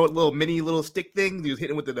 when he came out with little stick thing, he was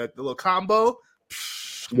hitting with the little combo.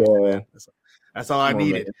 Yeah, that's all I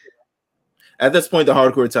needed. At this point, the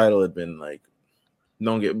hardcore title had been like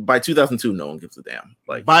by 2002, no one gives a damn.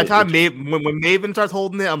 Like by the time when Maven starts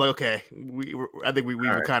holding it, I'm like, okay, I think we've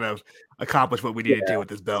right. kind of accomplished what we needed to with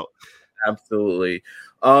this belt. Absolutely.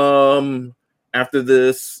 After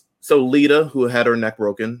this, so Lita, who had her neck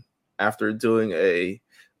broken after doing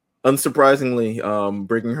unsurprisingly,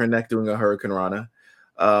 breaking her neck doing a Hurricane Rana.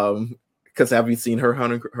 Because have you seen her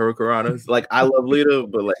Hurricane Ranas? Like, I love Lita,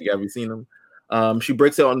 but like, have you seen them? She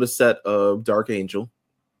breaks out on the set of Dark Angel,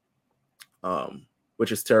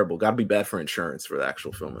 which is terrible. Got to be bad for insurance for the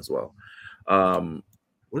actual film as well.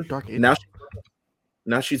 What is Dark Angel?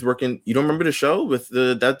 Now she's working. You don't remember the show with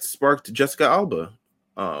that sparked Jessica Alba?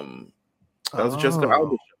 That was Jessica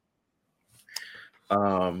Alba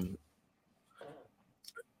show.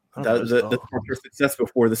 That the success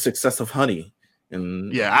before the success of Honey.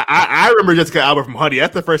 And yeah, I remember Jessica Alba from Honey.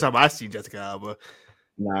 That's the first time I see Jessica Alba.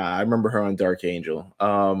 Nah, I remember her on Dark Angel.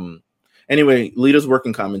 Anyway, Lita's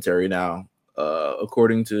working commentary now.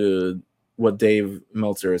 According to what Dave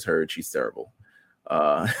Meltzer has heard, she's terrible.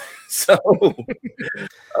 So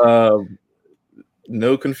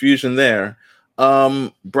no confusion there.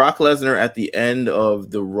 Brock Lesnar at the end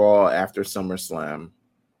of the Raw after SummerSlam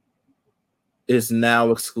is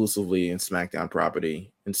now exclusively in SmackDown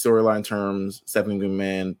property. In storyline terms, Stephanie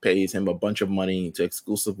McMahon pays him a bunch of money to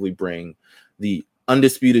exclusively bring the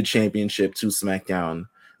Undisputed Championship to SmackDown,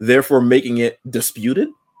 therefore making it disputed.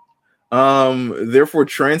 Therefore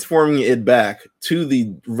transforming it back to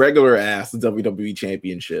the regular ass WWE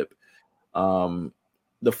Championship.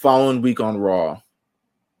 The following week on Raw,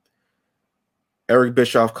 Eric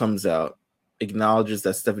Bischoff comes out, acknowledges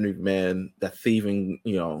that Stephanie McMahon, that thieving, I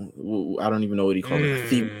don't even know what he called it,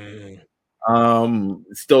 thieving,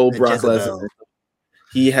 stole Brock Lesnar.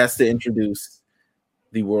 He has to introduce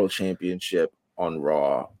the World Championship on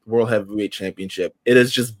Raw, World Heavyweight Championship. It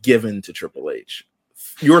is just given to Triple H.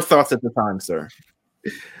 Your thoughts at the time, sir?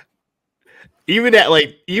 Even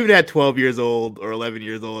at 12 years old or 11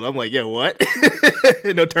 years old, I'm like, yeah, what?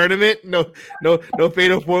 No tournament, no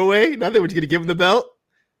fatal 4-way, nothing. We're just gonna give him the belt,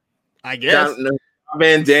 I guess.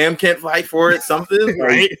 Van Dam can't fight for it, something,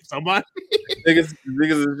 right? Somebody. Because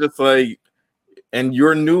it's just like, and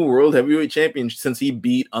your new World Heavyweight Champion, since he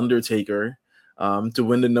beat Undertaker to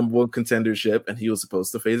win the number one contendership, and he was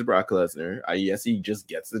supposed to face Brock Lesnar. Yes, he just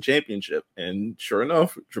gets the championship, and sure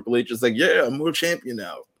enough, Triple H is like, "Yeah, I'm world champion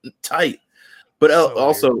now." Tight, but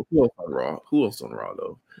also, who else on Raw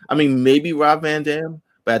though? I mean, maybe Rob Van Dam,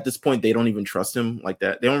 but at this point, they don't even trust him like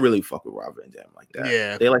that. They don't really fuck with Rob Van Dam like that.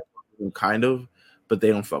 Yeah, they like him kind of, but they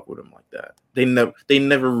don't fuck with him like that. They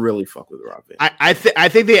never really fuck with Rob Van Dam. I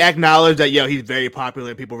think they acknowledge that he's very popular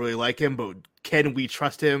and people really like him, but can we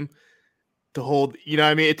trust him to hold? You know what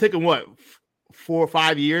I mean? It took him 4 or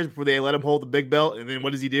 5 years before they let him hold the big belt, and then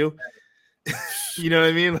what does he do? You know what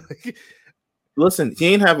I mean? Listen, he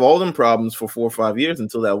ain't have all them problems for 4 or 5 years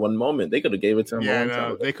until that one moment. They could have gave it to him. Yeah,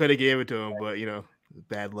 no, they could have gave it to him, but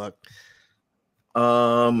bad luck.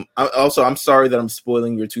 I'm sorry that I'm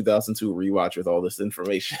spoiling your 2002 rewatch with all this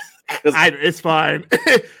information. It's fine.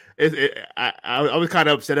 I was kind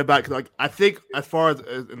of upset about it because, I think as far as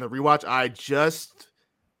in the rewatch, I just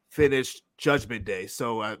finished Judgment Day,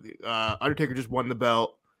 so Undertaker just won the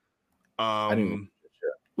belt.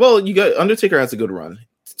 Well, you got Undertaker has a good run.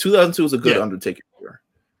 2002 was a good Undertaker year.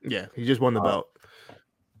 Yeah, he just won the belt.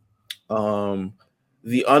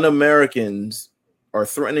 The Un-Americans are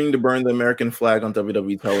threatening to burn the American flag on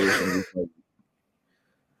WWE television.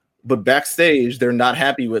 But backstage, they're not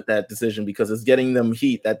happy with that decision because it's getting them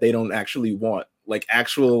heat that they don't actually want. Like,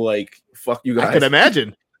 fuck you guys. I can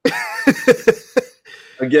imagine.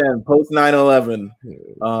 Again, post 9/11,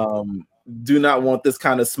 do not want this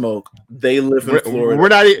kind of smoke. They live in Florida.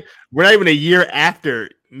 We're not even a year after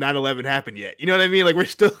 9/11 happened yet. You know what I mean? Like, we're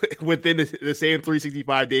still within the same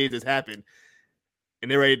 365 days as happened,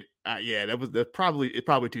 and they're ready. It's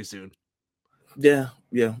probably too soon. Yeah,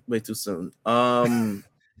 way too soon.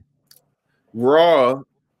 Raw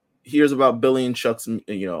hears about Billy and Chuck's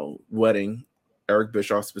wedding, Eric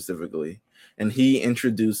Bischoff specifically, and he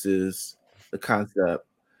introduces the concept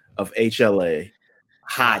of HLA,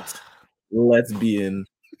 hot lesbian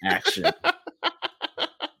action.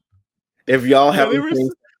 If y'all have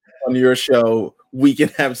things on your show, we can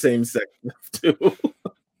have same sex stuff too.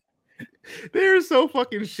 They're so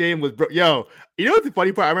fucking shameless, bro. Yo, you know what the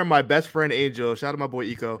funny part? I remember my best friend Angel, shout out to my boy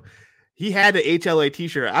Eco. He had the HLA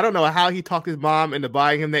t-shirt. I don't know how he talked his mom into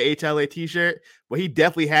buying him the HLA t-shirt, but he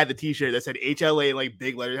definitely had the t-shirt that said HLA in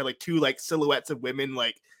big letters. It had 2 silhouettes of women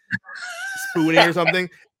spooning or something.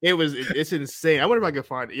 It's insane. I wonder if I can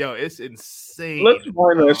find it. Yo, it's insane. Let's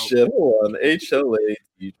find that shit. Hold on. HLA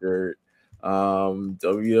t-shirt.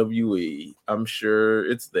 WWE. I'm sure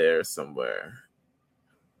it's there somewhere.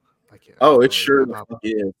 Oh, it sure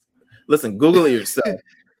is. Listen, Google it yourself.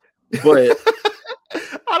 But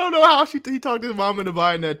I don't know how he talked his mom into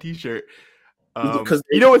buying that T-shirt. Because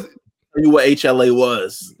you know what HLA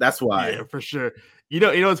was. That's why. Yeah, for sure. You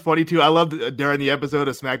know what's funny too? I loved during the episode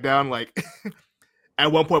of SmackDown, like at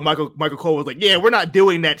one point Michael Cole was like, "Yeah, we're not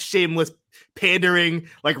doing that shameless pandering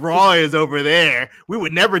like Raw is over there. We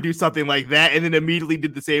would never do something like that." And then immediately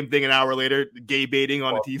did the same thing an hour later, gay baiting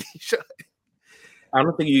on a TV show. I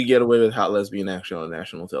don't think you can get away with hot lesbian action on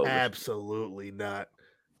national television. Absolutely not.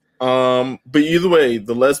 But either way,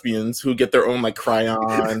 the lesbians who get their own like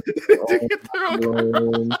cryon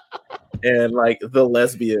and like the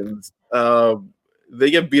lesbians, they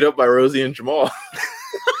get beat up by Rosie and Jamal.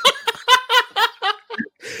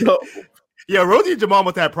 Yeah, Rosie and Jamal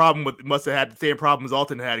must have had the same problem as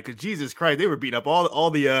Alton had, because Jesus Christ, they were beating up all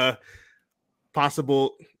the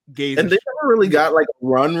possible gays, and they never really got like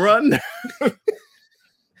run.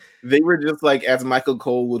 They were just like, as Michael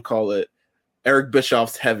Cole would call it, Eric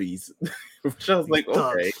Bischoff's heavies, which I was like,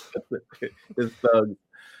 okay, it's thugs.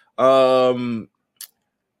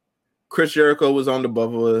 Chris Jericho was on the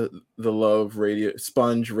Bubba the Love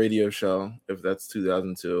Sponge radio show. If that's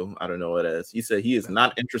 2002, I don't know what it is. He said he is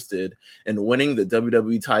not interested in winning the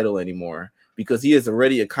WWE title anymore because he has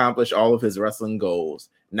already accomplished all of his wrestling goals.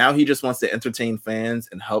 Now he just wants to entertain fans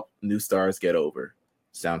and help new stars get over.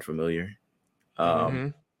 Sound familiar?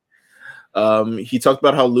 He talked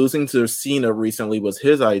about how losing to Cena recently was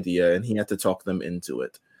his idea and he had to talk them into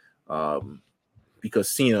it. Because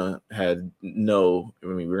Cena had we're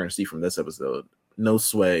going to see from this episode, no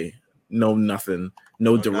sway, no nothing,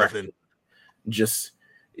 no direction. Just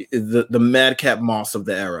the madcap Moss of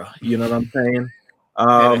the era. You know what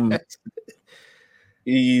I'm saying?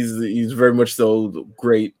 He's very much so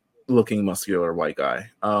great looking, muscular white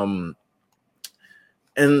guy.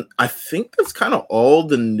 And I think that's kind of all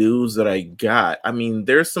the news that I got. I mean,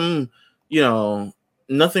 there's some,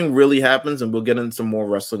 nothing really happens, and we'll get into some more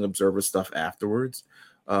Wrestling Observer stuff afterwards,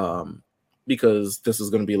 because this is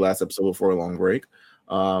going to be the last episode before a long break.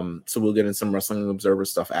 So we'll get into some Wrestling Observer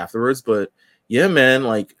stuff afterwards. But yeah, man,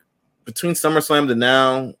 like between SummerSlam to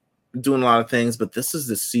now, doing a lot of things, but this is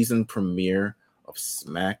the season premiere of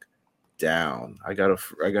SmackDown. I gotta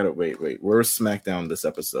wait. Where's SmackDown this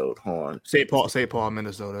episode? Hold on. St. Paul,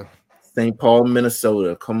 Minnesota. St. Paul,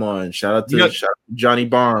 Minnesota. Come on. Shout out to Johnny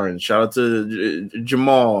Barnes. Shout out to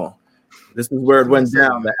Jamal. This is where it went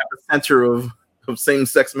down, the epicenter of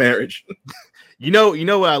same-sex marriage. You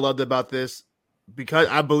know what I loved about this? Because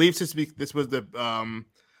I believe this was the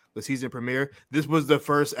season premiere, this was the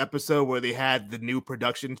first episode where they had the new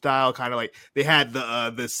production style, kind of like they had the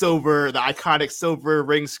iconic silver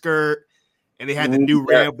ring skirt, and they had the new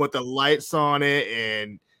ramp with the lights on it,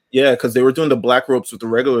 and yeah, because they were doing the black ropes with the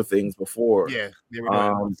regular things before. Yeah, they were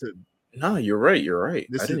doing no, you're right.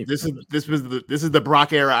 This is the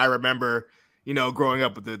Brock era I remember. Growing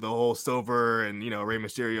up with the whole Silver and Rey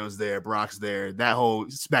Mysterio's there, Brock's there, that whole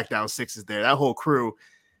SmackDown 6 is there, that whole crew.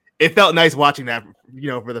 It felt nice watching that,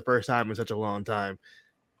 for the first time in such a long time.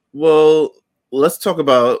 Well, let's talk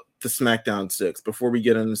about the SmackDown 6 before we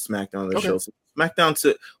get into SmackDown show. So SmackDown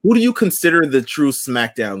 6. Who do you consider the true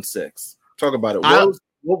SmackDown 6? Talk about it.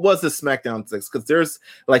 What was the SmackDown 6? Because there's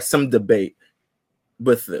like some debate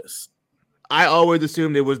with this. I always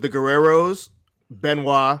assumed it was the Guerreros,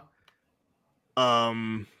 Benoit,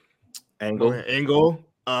 Angle,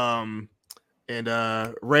 and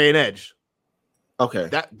Ray and Edge. Okay,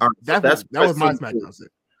 that was my SmackDown 6.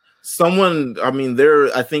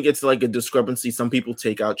 I think it's like a discrepancy. Some people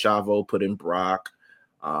take out Chavo, put in Brock,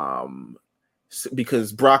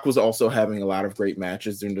 because Brock was also having a lot of great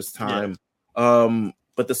matches during this time. Yeah.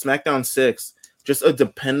 But the SmackDown 6, just a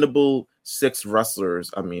dependable 6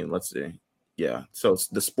 wrestlers. I mean, let's see. Yeah, so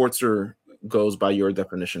the Sportster goes by your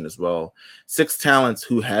definition as well. 6 talents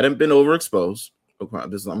who hadn't been overexposed.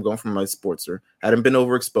 I'm going from my Sportster. Hadn't been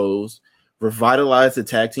overexposed. Revitalize the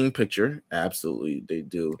tag team picture. Absolutely, they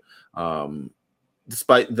do.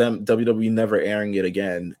 Despite them, WWE never airing it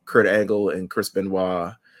again. Kurt Angle and Chris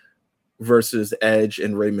Benoit versus Edge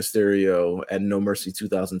and Rey Mysterio at No Mercy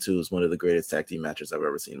 2002 is one of the greatest tag team matches I've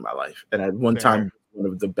ever seen in my life. And at one time, one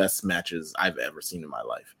of the best matches I've ever seen in my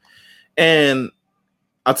life. And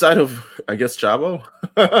outside of, I guess, Chavo,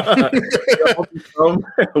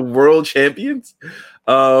 world champions.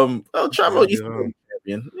 Chavo used to be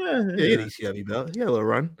champion. Yeah, he had ECW belt. He had a little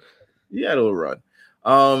run.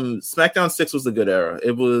 SmackDown 6 was a good era.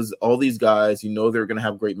 It was all these guys, they're going to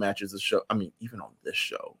have great matches. Even on this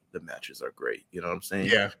show, the matches are great. You know what I'm saying?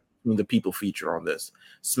 Yeah. the people feature on this.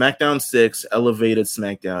 SmackDown 6 elevated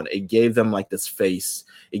SmackDown. It gave them like this face.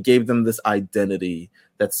 It gave them this identity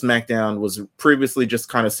that SmackDown was previously just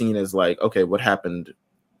kind of seen as like, okay, what happened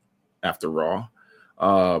after Raw?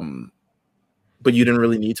 But you didn't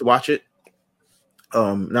really need to watch it.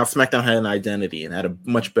 Now SmackDown had an identity and had a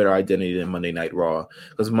much better identity than Monday Night Raw,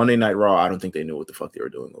 because Monday Night Raw, I don't think they knew what the fuck they were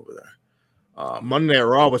doing over there. Monday Night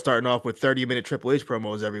Raw was starting off with 30-minute Triple H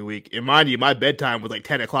promos every week. And mind you, my bedtime was like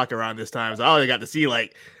 10 o'clock around this time, so I only got to see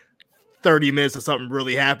like 30 minutes of something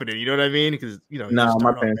really happening. You know what I mean? Because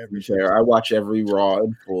my parents don't share. I watch every Raw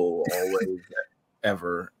in full, always,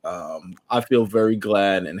 ever. I feel very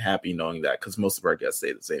glad and happy knowing that, because most of our guests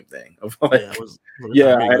say the same thing. Like,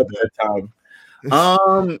 I had a bad time.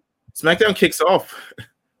 SmackDown kicks off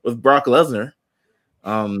with Brock Lesnar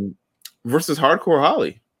versus Hardcore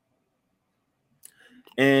Holly.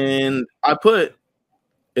 And I put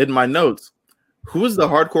in my notes, who is the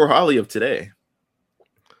Hardcore Holly of today?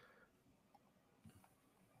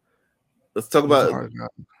 Let's talk about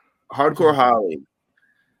Hardcore Holly.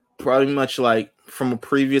 Probably much like from a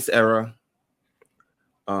previous era.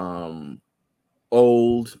 Old,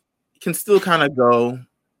 can still kind of go.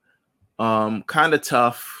 Kind of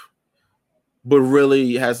tough, but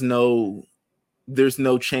really there's no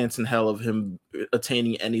chance in hell of him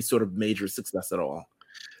attaining any sort of major success at all.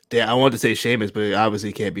 Yeah, I wanted to say Sheamus, but it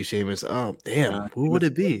obviously can't be Sheamus. Oh, damn. Who would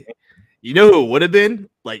it be? You know who it would have been?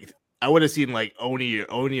 Like, I would have seen like Oni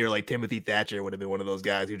or like Timothy Thatcher would have been one of those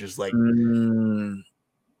guys who just like, and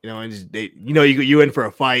just you in for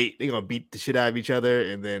a fight, they're gonna beat the shit out of each other,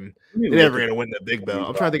 and then they're never gonna win the big belt.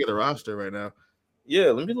 I'm trying to think of the roster right now. Yeah,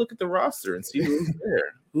 let me look at the roster and see who's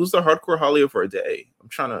there. Who's the Hardcore Holly of our day? I'm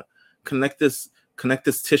trying to connect this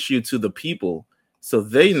tissue to the people so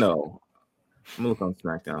they know. I'm gonna look on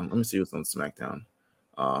SmackDown. Let me see what's on SmackDown.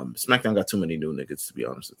 SmackDown got too many new niggas, to be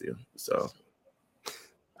honest with you. So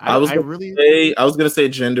I was gonna say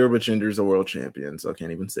Jinder, but Jinder's a world champion, so I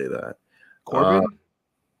can't even say that.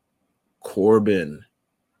 Corbin.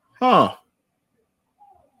 Huh.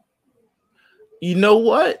 You know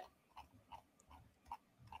what?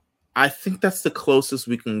 I think that's the closest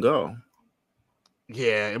we can go.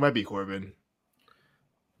 Yeah, it might be Corbin.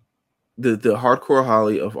 The Hardcore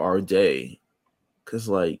Holly of our day, because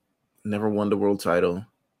like never won the world title.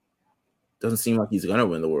 Doesn't seem like he's gonna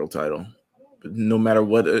win the world title, no matter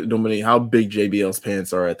what. No matter how big JBL's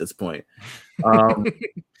pants are at this point.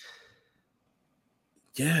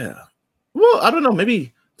 Yeah. Well, I don't know.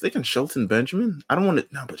 Maybe thinking Shelton Benjamin. I don't want to.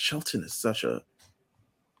 No, but Shelton is such a.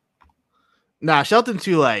 Nah, Shelton's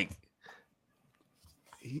too like.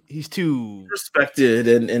 He's too respected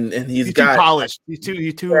and he's got too polished. He's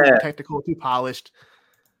too technical, too polished.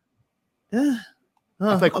 Yeah, I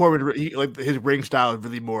feel like Corbin, like his ring style is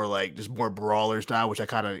really more like just more brawler style, which I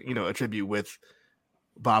kind of attribute with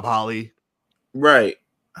Bob Holly. Right,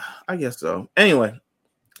 I guess so. Anyway,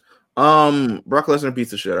 Brock Lesnar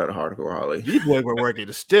beats the shit out of Hardcore Holly. These boys were working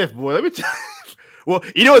the stiff, boy. Let me tell you. Well,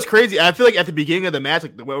 you know what's crazy? I feel like at the beginning of the match,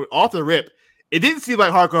 like off the rip, it didn't seem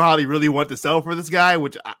like Hardcore Holly really wanted to sell for this guy,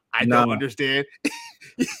 which I don't understand.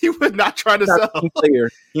 He was not trying to sell.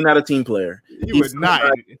 He's not a team player. He was not.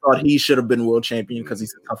 Thought he should have been world champion because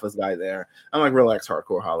he's the toughest guy there. I'm like, relax,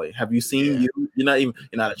 Hardcore Holly. Have you seen you? You're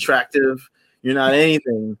not attractive. You're not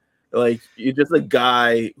anything. Like, you're just a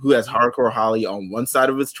guy who has Hardcore Holly on one side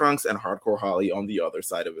of his trunks and Hardcore Holly on the other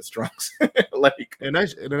side of his trunks. Like, a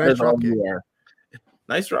nice drop kick.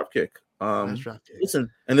 Nice drop kick.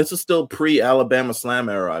 Listen, and this is still pre-Alabama Slam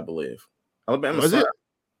era, I believe. Alabama Slam.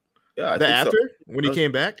 Yeah, when he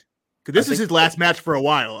came back, because this is his last match for a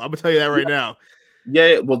while. I'm gonna tell you that right now.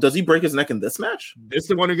 Yeah. Well, does he break his neck in this match? This is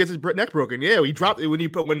the one who gets his neck broken. Yeah, he dropped it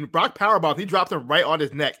when Brock powerbombed. He dropped him right on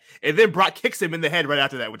his neck, and then Brock kicks him in the head right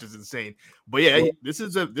after that, which is insane. But yeah, this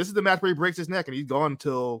is the match where he breaks his neck, and he's gone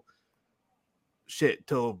till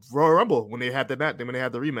Royal Rumble when they had the match. Then when they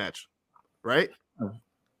had the rematch, right?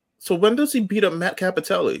 So when does he beat up Matt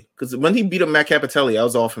Capitelli? Because when he beat up Matt Capitelli, I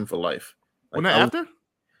was off him for life. Like, when after?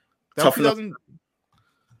 That was 2000.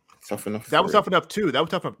 Tough Enough. That was Tough Enough 2. That was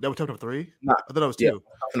Tough Enough 3. Nah, I thought it was 2. Yeah,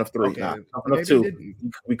 Tough Enough 3. Okay. Nah, Tough Enough 2.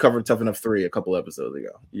 We covered Tough Enough 3 a couple episodes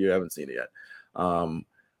ago. You haven't seen it yet. Did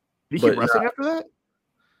he keep wrestling after that?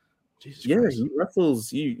 Jesus Christ. He wrestles.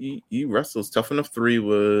 He wrestles. Tough Enough 3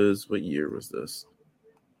 was, what year was this?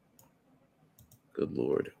 Good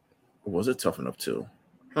Lord. Or was it Tough Enough 2?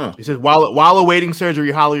 Huh. He says while awaiting surgery,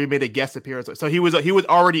 Holly made a guest appearance. So he was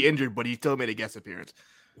already injured, but he still made a guest appearance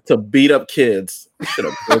to beat up kids. Should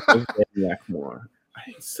have broken his neck more.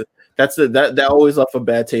 That always left a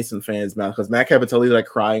bad taste in fans' mouth because Matt Capitelli is like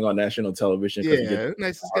crying on national television. Yeah,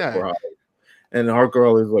 nice guy. And our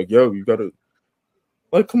girl is like, yo, you gotta,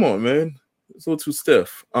 like, come on, man. It's a little too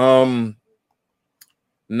stiff.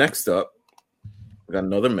 Next up, we got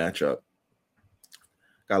another matchup.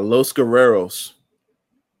 Got Los Guerreros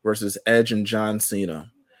versus Edge and John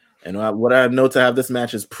Cena. And what I know to have this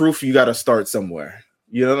match is proof you got to start somewhere.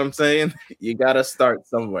 You know what I'm saying? You got to start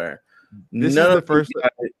somewhere. This is the first.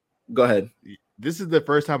 Go ahead. This is the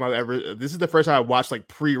first time I've watched like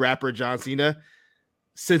pre-rapper John Cena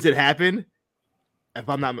since it happened. If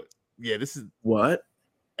I'm not, this is what.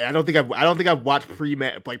 I don't think I've watched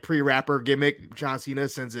pre-rapper gimmick John Cena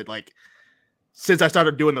since I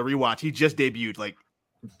started doing the rewatch. He just debuted. Like,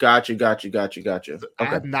 Gotcha. Okay. I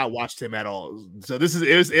have not watched him at all. So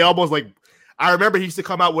it almost like I remember he used to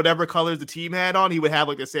come out whatever colors the team had on. He would have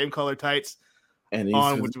like the same color tights and he's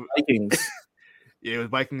on. Vikings. Yeah, it was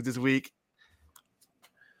Vikings this week.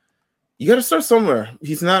 You got to start somewhere.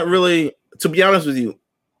 He's not really. To be honest with you,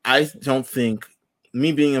 I don't think,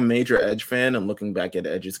 me being a major Edge fan and looking back at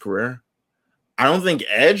Edge's career, I don't think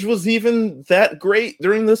Edge was even that great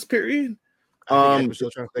during this period. Edge was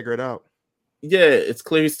still trying to figure it out. Yeah, it's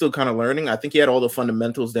clear he's still kind of learning. I think he had all the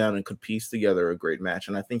fundamentals down and could piece together a great match.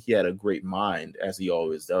 And I think he had a great mind, as he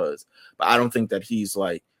always does. But I don't think that he's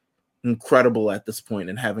like incredible at this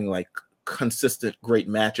point and having like consistent great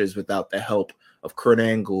matches without the help of Kurt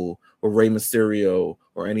Angle or Rey Mysterio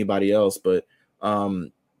or anybody else. But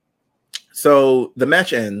so the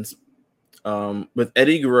match ends with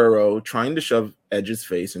Eddie Guerrero trying to shove Edge's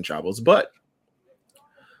face in Chavo's butt.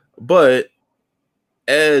 But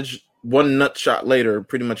Edge, one nut shot later,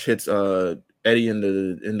 pretty much hits Eddie in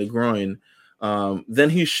the groin. Then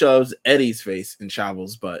he shoves Eddie's face in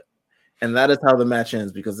Chavo's butt. And that is how the match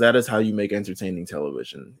ends, because that is how you make entertaining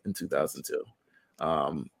television in 2002.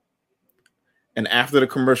 And after the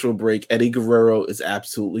commercial break, Eddie Guerrero is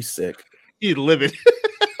absolutely sick. He's livid.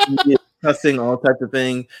 He is cussing, all types of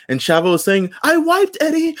thing. And Chavo is saying, I wiped,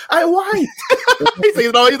 Eddie. I wiped. He's like,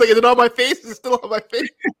 is it on my face? It's still on my face.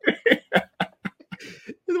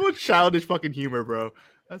 It's what childish fucking humor, bro.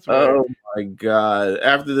 That's right. Oh my god.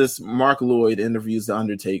 After this, Mark Lloyd interviews The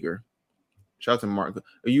Undertaker. Shout out to Mark.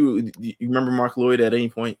 You remember Mark Lloyd at any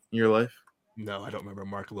point in your life? No, I don't remember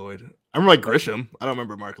Mark Lloyd. I remember like Grisham. I don't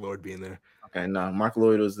remember Mark Lloyd being there. Okay, no. Mark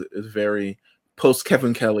Lloyd is very post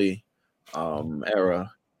Kevin Kelly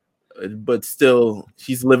era. But still,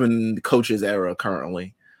 he's living the Coach's era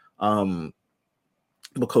currently. But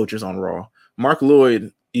Coach is on Raw. Mark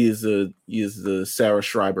Lloyd is the Sarah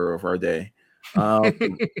Schreiber of our day.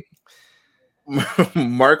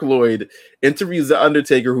 Mark Lloyd interviews The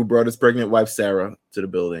Undertaker, who brought his pregnant wife Sarah to the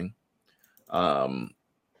building.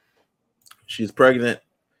 She's pregnant.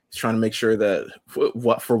 He's trying to make sure that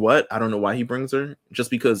what I don't know why he brings her, just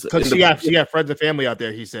because she got friends and family out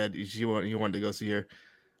there. He said he wanted to go see her.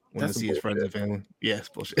 Want to see his friends and family. Yes,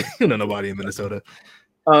 bullshit. No, nobody in Minnesota.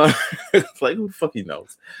 It's like, who the fuck he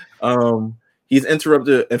knows? He's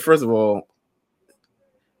interrupted, and first of all,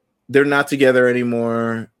 they're not together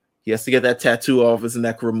anymore. He has to get that tattoo off his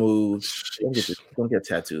neck removed. Don't get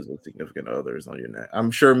tattoos with significant others on your neck.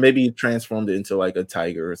 I'm sure maybe he transformed it into like a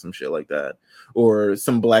tiger or some shit like that, or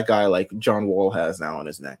some black guy like John Wall has now on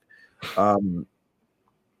his neck.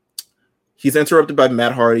 He's interrupted by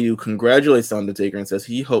Matt Hardy, who congratulates The Undertaker and says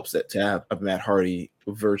he hopes that to have a Matt Hardy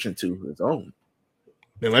version to his own.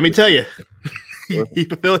 Then let me tell you, he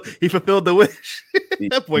fulfilled the wish.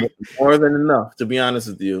 That boy, more than enough, to be honest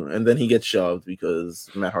with you. And then he gets shoved because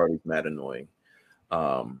Matt Hardy's mad annoying.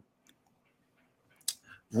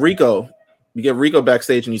 Rico, we get Rico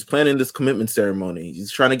backstage and he's planning this commitment ceremony.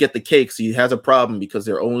 He's trying to get the cakes. He has a problem because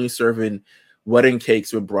they're only serving wedding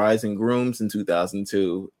cakes with brides and grooms in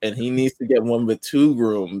 2002, and he needs to get one with 2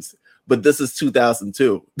 grooms. But this is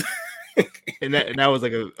 2002. and that was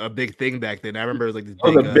like a big thing back then. I remember it was like this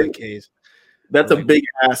big case. That's a big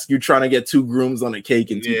ask. You're trying to get 2 grooms on a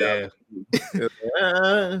cake in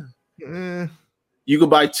 2002. You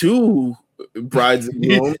could buy 2 brides and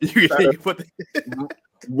grooms.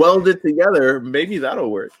 Weld it together. Maybe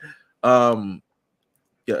that'll work.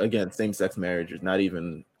 Yeah, again, same-sex marriage is not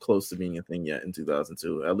even close to being a thing yet in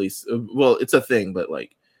 2002. At least, well, it's a thing, but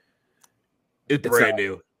like it's brand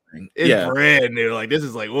new. It's brand new. Like this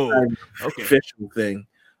is like, whoa, okay, official thing.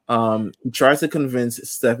 He tries to convince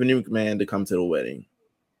Stephanie McMahon to come to the wedding,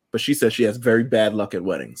 but she says she has very bad luck at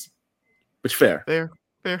weddings. Which fair. Yeah.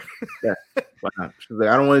 Why not? She's like,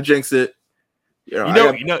 I don't want to jinx it. You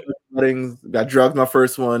know, weddings, got drugged my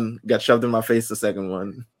first one, got shoved in my face the second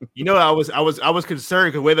one. You know, I was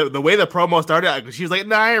concerned because the way the promo started, she was like,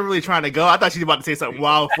 "Nah, I ain't really trying to go." I thought she was about to say something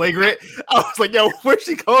wild, flagrant. I was like, "Yo, where's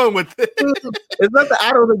she going with it?" It's not that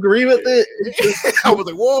I don't agree with it. I was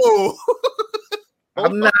like, "Whoa."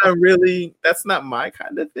 I'm not really. That's not my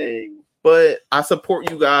kind of thing. But I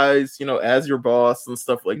support you guys, as your boss and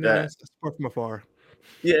stuff like that. Support from afar.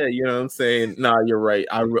 Yeah, you know what I'm saying? Nah, you're right.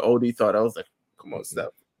 I already thought, I was like, come on, Steph.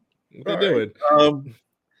 What they doing?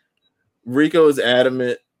 Rico is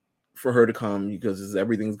adamant for her to come because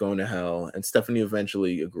everything's going to hell, and Stephanie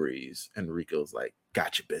eventually agrees, and Rico's like,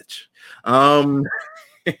 gotcha, bitch.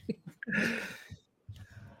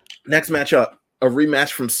 Next matchup, a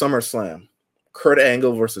rematch from SummerSlam. Kurt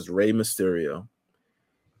Angle versus Rey Mysterio.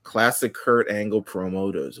 Classic Kurt Angle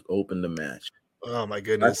promo to open the match. Oh my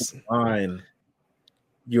goodness. Fine.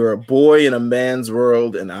 You're a boy in a man's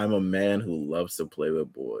world, and I'm a man who loves to play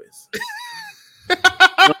with boys.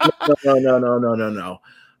 No.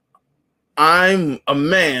 I'm a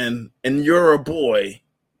man, and you're a boy,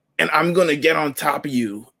 and I'm gonna get on top of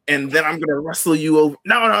you, and then I'm gonna wrestle you over.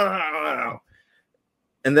 No.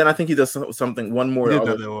 And then I think he does something. One more.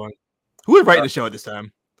 Who was writing the show at this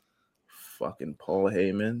time? Fucking Paul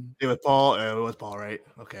Heyman. It was Paul. It was Paul, right?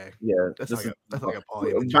 Okay. Yeah, that's like a Paul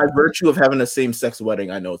Heyman. By virtue of having a same-sex wedding,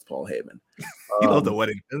 I know it's Paul Heyman. He loves the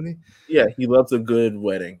wedding, doesn't he? Yeah, he loves a good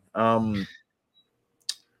wedding.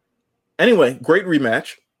 Anyway, great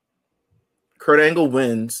rematch. Kurt Angle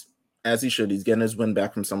wins, as he should. He's getting his win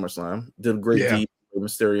back from SummerSlam. Did a great deed for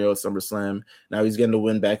Mysterio at SummerSlam. Now he's getting the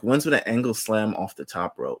win back. Wins with an Angle slam off the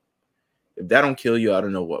top rope. If that don't kill you, I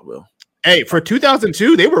don't know what will. Hey, for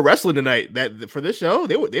 2002, they were wrestling tonight. That for this show,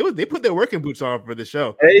 they put their working boots on for the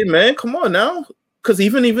show. Hey man, come on now, because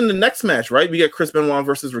even the next match, right? We get Chris Benoit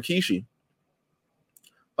versus Rikishi.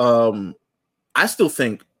 I still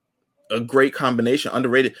think a great combination,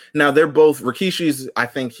 underrated. Now they're both Rikishi's. I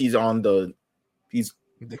think he's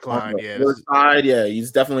decline. Side. Yeah,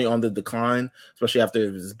 he's definitely on the decline, especially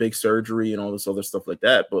after his big surgery and all this other stuff like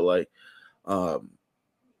that. But like,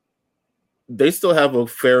 they still have a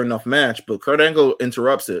fair enough match, but Kurt Angle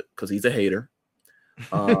interrupts it because he's a hater.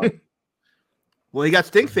 Well, he got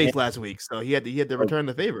stink face last week, so he had to return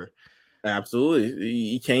the favor. Absolutely,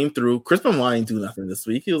 he came through. Chris Benoit didn't do nothing this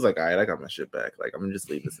week. He was like, "All right, I got my shit back. Like, I'm gonna just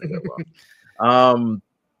leave this thing alone."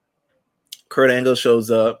 Kurt Angle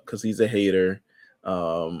shows up because he's a hater,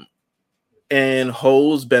 and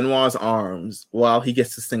holds Benoit's arms while he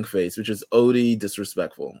gets the stink face, which is OD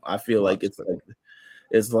disrespectful. I feel like it's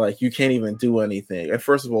like you can't even do anything. And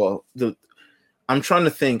first of all, I'm trying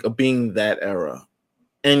to think of being that era.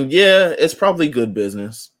 And yeah, it's probably good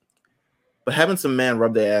business. But having some man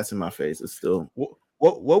rub their ass in my face is still.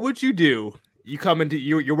 What would you do? You come into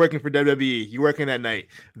you're working for WWE, you're working that night.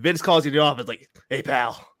 Vince calls you in the office like, hey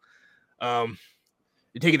pal, you're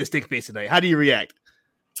taking the stink face tonight. How do you react?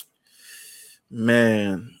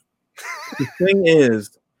 Man. The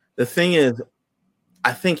thing is,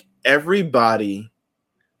 I think everybody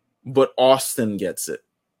but Austin gets it.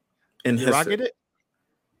 And The Rock get it?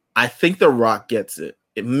 I think The Rock gets it.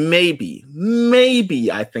 Maybe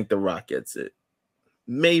I think The Rock gets it.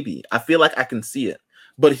 Maybe. I feel like I can see it.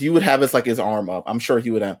 But he would have his arm up. I'm sure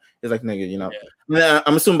he would have. It's like, nigga, Yeah,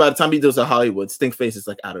 I'm assuming by the time he does a Hollywood, stink face is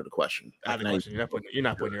like out of the question. Out of the question. You're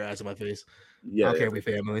not putting your ass in my face. Yeah. Okay, we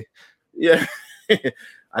family. Yeah. I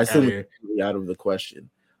assume it's out of the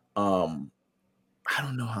question. I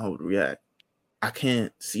don't know how I would react. I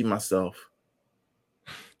can't see myself.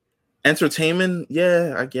 Entertainment,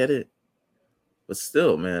 yeah, I get it. But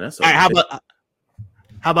still, man, that's all right.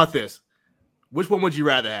 How about this? Which one would you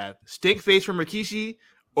rather have? Stink face from Rikishi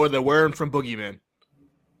or the worm from Boogeyman?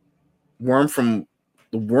 The worms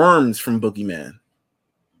from Boogeyman.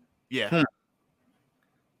 Yeah.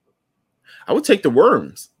 I would take the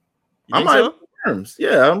worms. I might with the worms.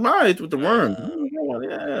 Yeah, I might with the worms.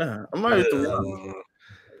 Yeah, I might with the worms.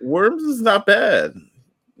 Worms is not bad.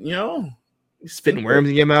 Spitting worms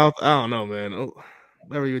in your mouth. I don't know, man.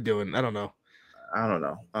 Whatever you're doing, I don't know. I don't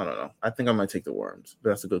know. I think I might take the worms, but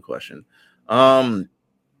that's a good question.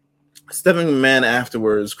 Stephanie McMahon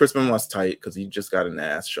afterwards, Chris Benoit's tight because he just got an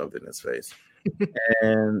ass shoved in his face.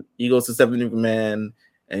 And he goes to Stephanie McMahon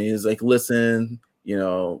and he's like, listen,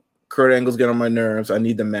 Kurt Angle's getting on my nerves. I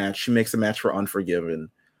need the match. She makes a match for Unforgiven.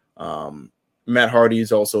 Matt Hardy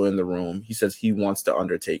is also in the room. He says he wants the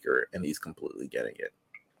Undertaker and he's completely getting it.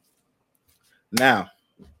 Now,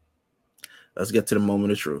 let's get to the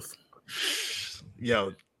moment of truth.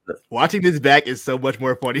 Yo, watching this back is so much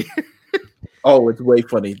more funny. Oh, it's way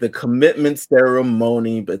funny. The commitment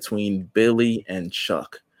ceremony between Billy and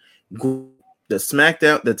Chuck. The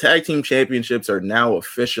SmackDown, the tag team championships are now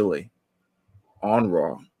officially on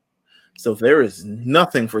Raw. So there is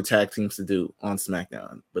nothing for tag teams to do on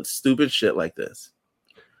SmackDown but stupid shit like this.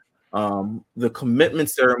 The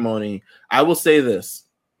commitment ceremony, I will say this.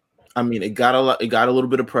 I mean, it got a little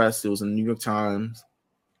bit of press. It was in the New York Times.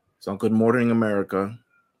 It's on Good Morning America.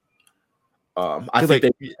 I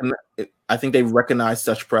think they recognized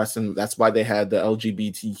such press, and that's why they had the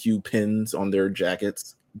LGBTQ pins on their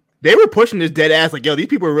jackets. They were pushing this dead ass like, yo, these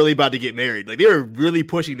people are really about to get married. Like, they were really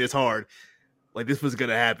pushing this hard. Like, this was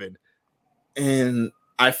gonna happen. And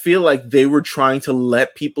I feel like they were trying to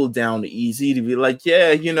let people down easy to be like,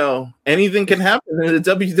 yeah, anything can happen in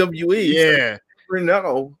the WWE. Yeah, so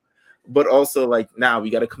no. But also, like, now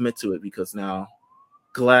we got to commit to it because now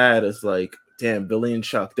Glad is like, damn, Billy and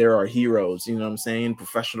Chuck, they're our heroes. You know what I'm saying?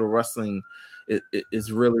 Professional wrestling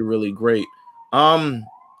is really, really great.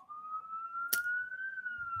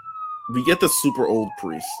 We get the super old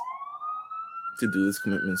priest to do this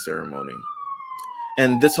commitment ceremony.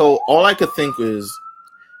 And all I could think is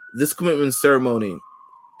this commitment ceremony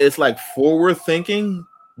is like forward thinking,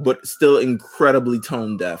 but still incredibly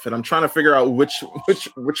tone deaf. And I'm trying to figure out which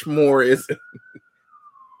more is it.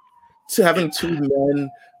 To having two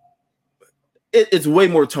men, it's way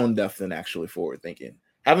more tone deaf than actually forward thinking.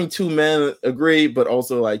 Having two men agree, but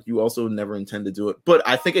also like you also never intend to do it. But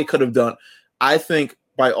I think it could have done. I think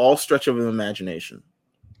by all stretch of the imagination,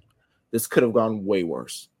 this could have gone way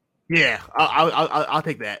worse. Yeah, I'll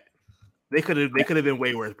take that. They could have been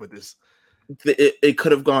way worse with this. It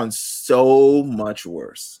could have gone so much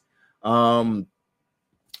worse. So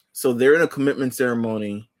they're in a commitment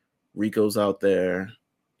ceremony. Rico's out there.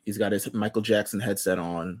 He's got his Michael Jackson headset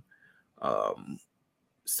on.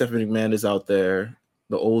 Stephanie McMahon is out there.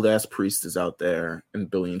 The old ass priest is out there, and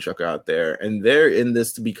Billy and Chuck are out there, and they're in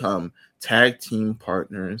this to become tag team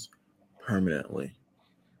partners permanently.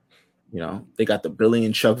 They got the Billy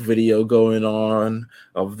and Chuck video going on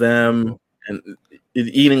of them and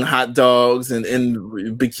eating hot dogs and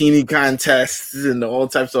bikini contests and all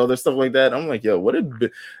types of other stuff like that. I'm like, yo, what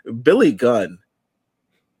did Billy Gunn?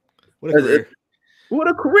 What a career! What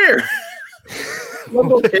a career!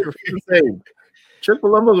 Chuck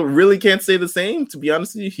Palumbo really can't say the same. To be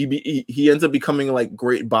honest with you, he ends up becoming like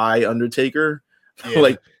great by Undertaker,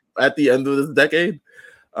 like at the end of this decade.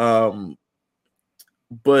 But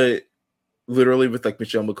literally with like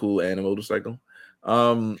Michelle McCool and a motorcycle.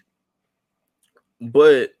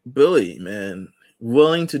 But Billy, man,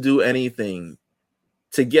 willing to do anything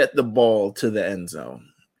to get the ball to the end zone.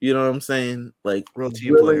 You know what I'm saying? Like real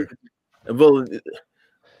team player.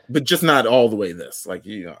 But just not all the way this. Like,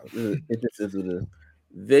 it just is what it is.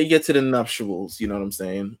 They get to the nuptials, you know what I'm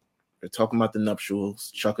saying? They're talking about the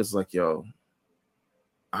nuptials. Chuck is like, yo,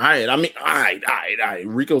 all right. I mean, all right.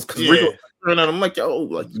 Rico's and I'm like, yo,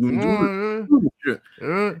 like you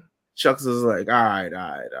do. Chuck's is like, all right.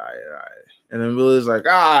 And then Billy's like,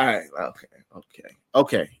 all right,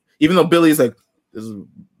 okay. Even though Billy's like, this is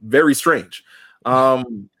very strange.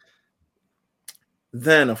 Then,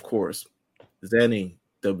 of course, any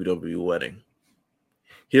WWE wedding.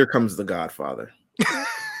 Here comes the Godfather.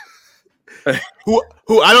 who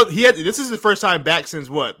this is his first time back since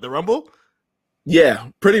what? The Rumble? Yeah,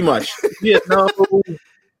 pretty much. Yeah, no,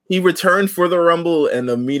 he returned for the Rumble and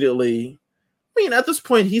immediately. I mean, at this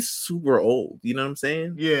point, he's super old. You know what I'm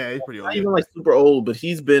saying? Yeah, he's pretty old. Not even like super old, but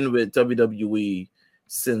he's been with WWE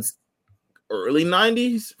since early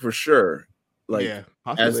 90s for sure. Like,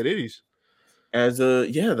 possibly late 80s. That's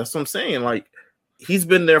what I'm saying. Like, he's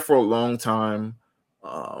been there for a long time.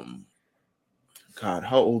 God,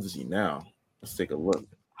 how old is he now? Let's take a look.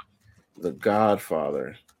 The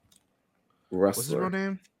Godfather. Wrestler. What's his real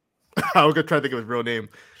name? I was gonna try to think of his real name.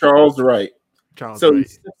 Charles Wright. Wright.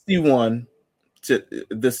 He's 61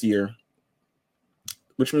 this year,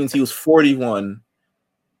 which means he was 41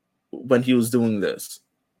 when he was doing this.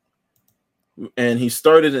 And he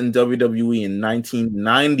started in WWE in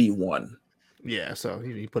 1991. Yeah, so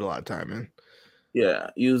he put a lot of time in. Yeah,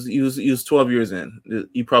 he was 12 years in.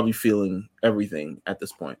 He probably feeling everything at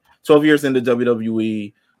this point. 12 years into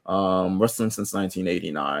WWE, wrestling since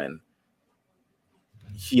 1989.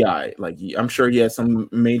 I'm sure he had some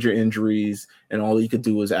major injuries, and all he could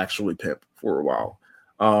do was actually pimp for a while.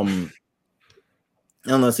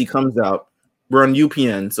 Unless he comes out, we're on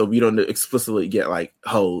UPN, so we don't explicitly get like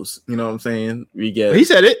hoes. You know what I'm saying? He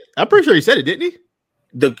said it. I'm pretty sure he said it, didn't he?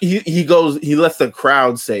 He lets the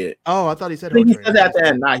crowd say it. Oh, I thought he said it. He says it at the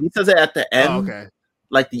end. Nah, he says it at the end. Oh, okay.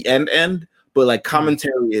 Like the end, but like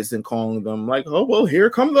commentary isn't calling them like, oh well, here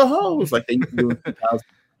come the hoes, like they used to do in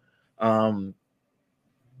 2000.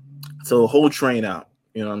 So whole train out,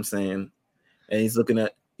 you know what I'm saying? And he's looking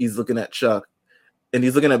at Chuck, and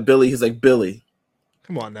he's looking at Billy. He's like, Billy,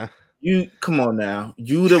 come on now. You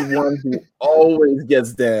the one who always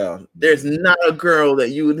gets down. There's not a girl that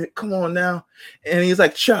you would come on now. And he's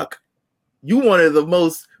like, Chuck, you one of the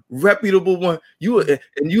most reputable one.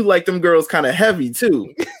 You like them girls kind of heavy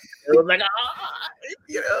too. It was like,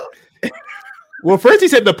 you know. Well, first he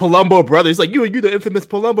said the Palumbo brother. He's like, you the infamous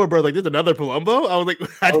Palumbo brother. Like, there's another Palumbo? I was like,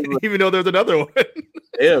 I didn't even know there was another one.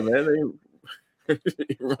 Yeah, man.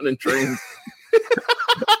 They running trains.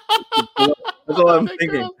 That's all I'm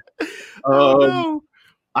thinking. No.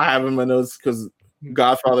 I have in my notes because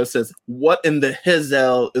Godfather says, what in the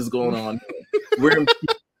hell is going on? We're in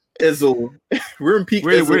peak Izzle. We're in peak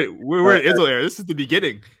Izzle. We're in Izzle era. This is the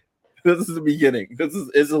beginning. This is the beginning. This is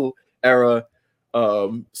Izzle era.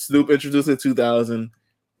 Snoop introduced in 2000.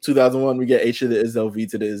 2001, we get H to the Izzo, V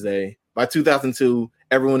to the Izzy. By 2002,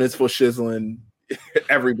 everyone is for shizzling.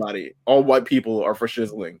 Everybody, all white people are for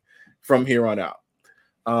shizzling from here on out.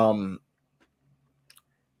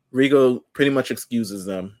 Rico pretty much excuses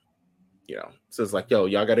them. You know, says like, yo,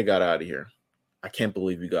 y'all gotta get out of here. I can't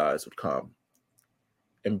believe you guys would come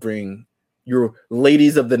and bring your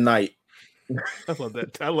ladies of the night. I love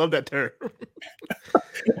that. I love that term.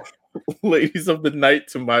 Ladies of the night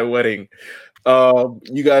to my wedding.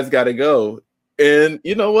 You guys got to go. And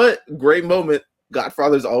you know what? Great moment.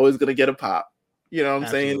 Godfather's always going to get a pop. You know what I'm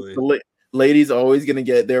saying? The ladies always going to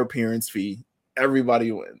get their appearance fee.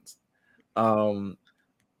 Everybody wins.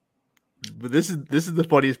 But this is the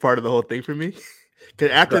funniest part of the whole thing for me.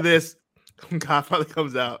 Because after this, Godfather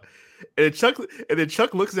comes out, and then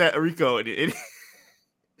Chuck looks at Rico, and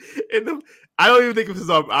I don't even think this was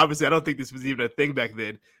obviously. I don't think this was even a thing back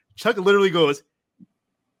then. Chuck literally goes,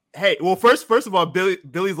 "Hey, well, first of all,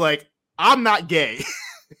 Billy's like, I'm not gay.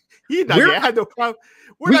 He's not gay. I had no problem.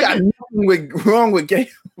 We got nothing wrong with gay.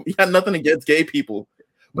 We got nothing against gay people,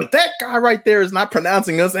 but that guy right there is not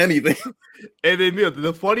pronouncing us anything." And then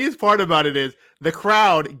the funniest part about it is the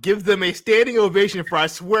crowd gives them a standing ovation for, I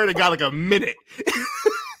swear to God, like a minute.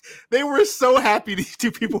 They were so happy these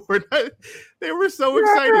two people were not. They were so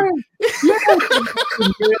excited.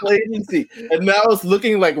 Agency. And now it's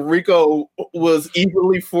looking like Rico was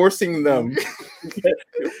evilly forcing them.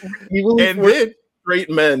 Straight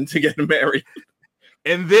men to get married.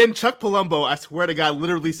 And then Chuck Palumbo, I swear to God,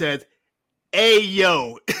 literally says, "Hey,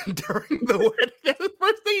 yo," during the wedding. That's the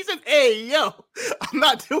first thing he said, "Hey, yo, I'm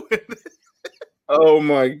not doing this." Oh,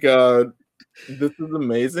 my God. This is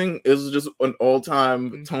amazing. It was just an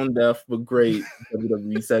all-time tone deaf but great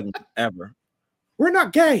WWE segment ever. We're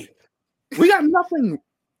not gay. We got nothing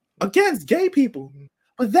against gay people,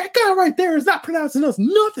 but that guy right there is not pronouncing us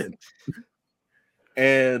nothing.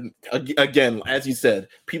 And again, as you said,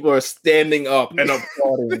 people are standing up and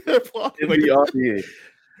applauding in the audience.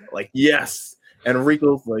 Like, yes. And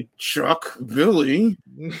Rico's like, Chuck, Billy,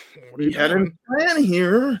 we had a plan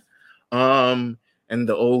here. And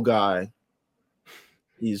the old guy,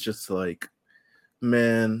 he's just like,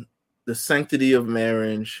 man, the sanctity of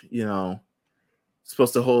marriage, you know,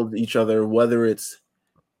 supposed to hold each other, whether it's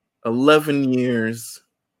 11 years,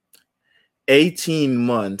 18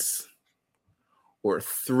 months, or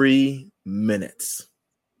 3 minutes.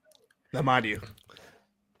 Now, mind you,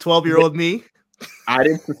 12-year-old me, I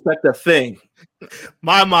didn't suspect a thing.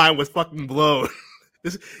 My mind was fucking blown.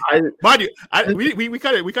 Mind you, we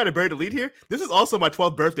kind of buried the lead here. This is also my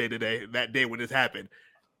 12th birthday today. That day when this happened.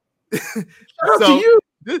 So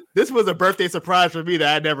this was a birthday surprise for me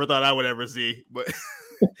that I never thought I would ever see. But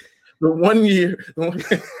the 1 year,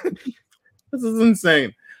 this is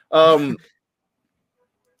insane.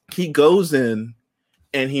 He goes in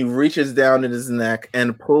and he reaches down in his neck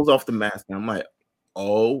and pulls off the mask. And I'm like,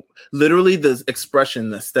 oh, literally the expression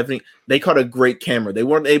that Stephanie, they caught a great camera. They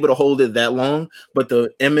weren't able to hold it that long, but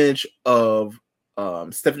the image of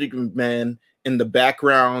Stephanie McMahon in the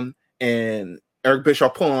background and Eric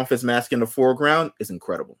Bischoff pulling off his mask in the foreground is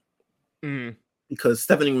incredible. Because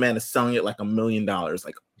Stephanie McMahon is selling it like $1 million.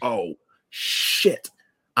 Like, oh shit,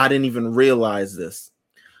 I didn't even realize this.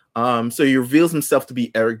 So he reveals himself to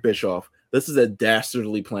be Eric Bischoff. This is a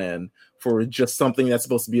dastardly plan for just something that's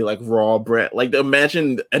supposed to be like raw bread. Like,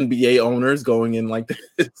 imagine NBA owners going in like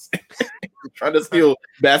this, trying to steal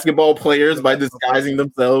basketball players by disguising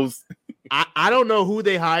themselves. I don't know who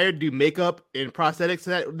they hired to do makeup and prosthetics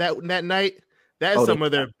that night. That is some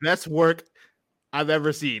of their best work I've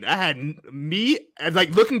ever seen. I had me, and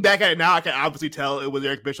like looking back at it now, I can obviously tell it was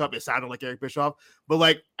Eric Bischoff. It sounded like Eric Bischoff, but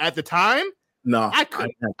like at the time, no, I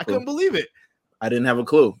couldn't believe it. I didn't have a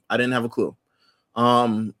clue.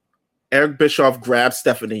 Eric Bischoff grabs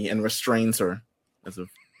Stephanie and restrains her.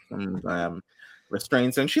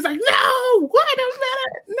 Restrains her, and she's like, "No, wait a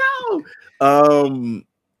minute,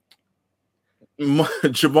 no."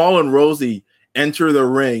 Jamal and Rosie enter the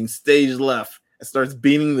ring, stage left, and starts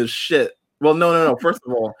beating the shit. Well, no. First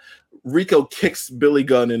of all, Rico kicks Billy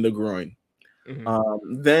Gunn in the groin.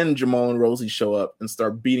 Then Jamal and Rosie show up and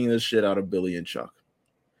start beating the shit out of Billy and Chuck.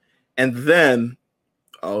 And then,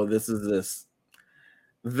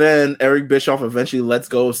 Then Eric Bischoff eventually lets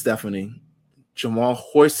go of Stephanie. Jamal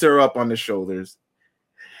hoists her up on his shoulders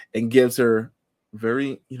and gives her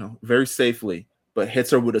very safely, but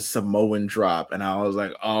hits her with a Samoan drop. And I was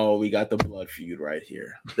like, oh, we got the blood feud right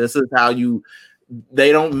here. This is how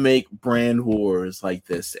they don't make brand wars like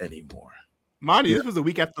this anymore. Monty, this was a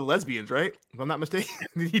week after the lesbians, right? If I'm not mistaken.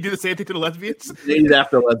 Did he do the same thing to the lesbians? Days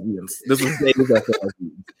after lesbians. This was days after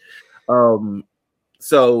lesbians.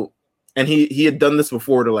 And he had done this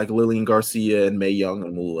before to like Lillian Garcia and Mae Young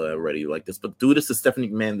and Moolah already like this, but do this to Stephanie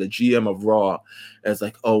McMahon, the GM of Raw, as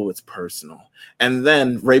like, oh, it's personal. And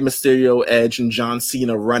then Rey Mysterio, Edge, and John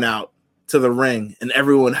Cena run out to the ring, and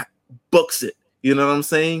everyone books it. You know what I'm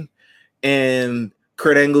saying? And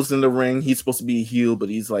Kurt Angle's in the ring. He's supposed to be a heel, but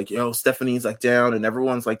he's like, yo, Stephanie's like down, and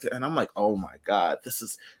everyone's like, and I'm like, oh my god, this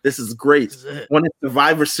is great. When it's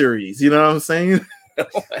Survivor Series, you know what I'm saying?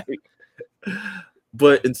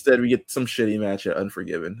 But instead, we get some shitty match at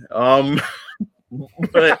Unforgiven.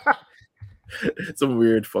 But it's a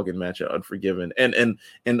weird fucking match at Unforgiven, and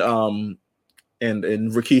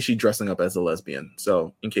Rikishi dressing up as a lesbian.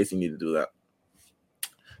 So, in case you need to do that.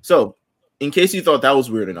 So, in case you thought that was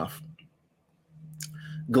weird enough,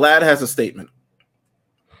 Glad has a statement.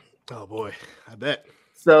 Oh boy, I bet.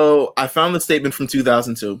 So, I found the statement from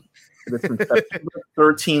 2002. It's from September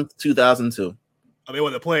 13th, 2002. Oh, they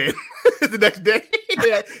wasn't playing the next day.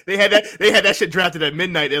 they had that shit drafted at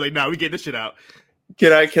midnight. They're like, "Nah, we get this shit out."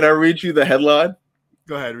 Can I read you the headline?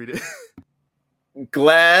 Go ahead, read it.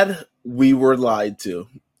 Glad we were lied to.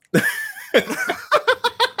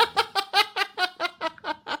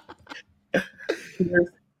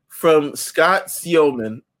 From Scott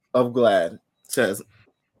Seoman of Glad says,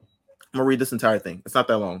 I'm gonna read this entire thing. It's not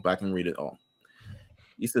that long, but I can read it all.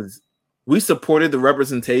 He says, "We supported the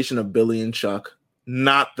representation of Billy and Chuck,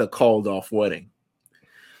 not the called off wedding.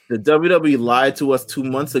 The WWE lied to us 2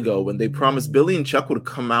 months ago when they promised Billy and Chuck would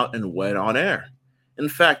come out and wed on air. In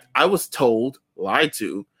fact, I was lied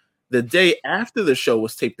to, the day after the show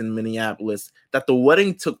was taped in Minneapolis that the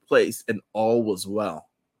wedding took place and all was well.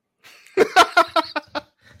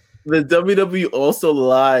 The WWE also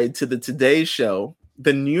lied to the Today Show,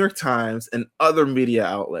 the New York Times, and other media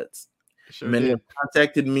outlets. Many have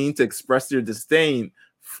contacted me to express their disdain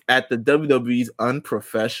at the WWE's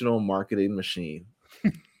unprofessional marketing machine.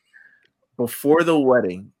 Before the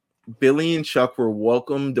wedding, Billy and Chuck were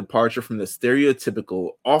welcome departure from the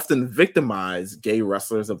stereotypical, often victimized gay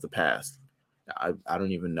wrestlers of the past." I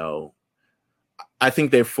don't even know. I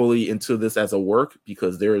think they're fully into this as a work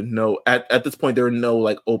because there are no at this point there are no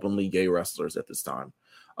like openly gay wrestlers at this time.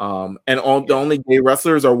 The only gay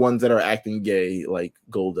wrestlers are ones that are acting gay, like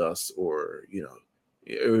Goldust, or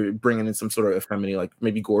bringing in some sort of effeminate, like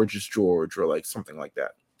maybe Gorgeous George or like something like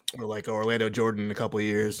that, or like Orlando Jordan in a couple of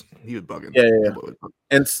years. He was bugging. Yeah.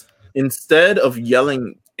 And instead of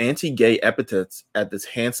yelling anti-gay epithets at this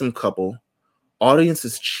handsome couple,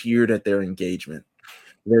 audiences cheered at their engagement.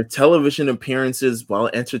 Their television appearances, while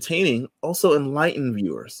entertaining, also enlightened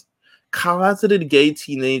viewers. Closeted gay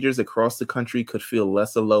teenagers across the country could feel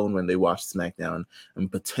less alone when they watched Smackdown,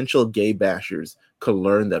 and potential gay bashers could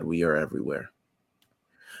learn that we are everywhere.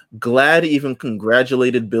 Glad even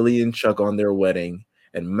congratulated Billy and Chuck on their wedding,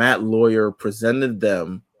 and Matt Lawyer presented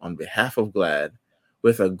them on behalf of Glad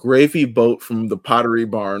with a gravy boat from the Pottery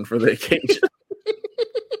Barn for the occasion.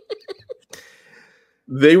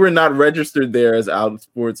 They were not registered there as Out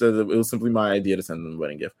Sports. It was simply my idea to send them a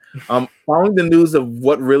wedding gift. Following the news of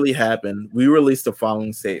what really happened, we released the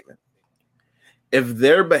following statement. If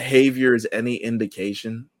their behavior is any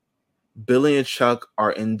indication, Billy and Chuck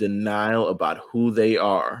are in denial about who they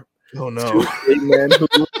are. Oh, no.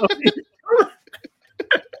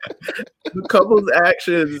 The couple's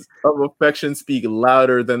actions of affection speak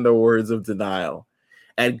louder than the words of denial.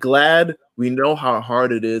 At Glad, we know how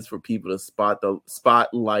hard it is for people to spot the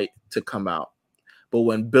spotlight to come out. But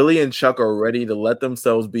when Billy and Chuck are ready to let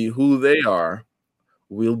themselves be who they are,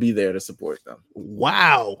 we'll be there to support them.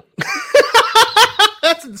 Wow.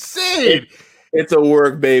 That's insane. It's a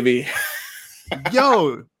work, baby.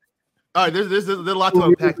 Yo. All right, there's a lot to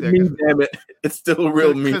unpack there. Damn it. It's still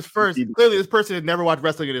real me. Because first, clearly this person had never watched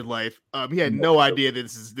wrestling in his life. He had no idea that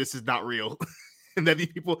this is not real and that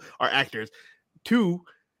these people are actors. 2,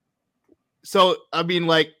 so I mean,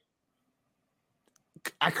 like,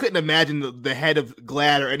 I couldn't imagine the head of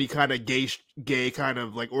Glad or any kind of gay kind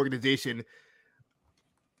of like organization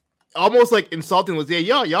almost like insulting was,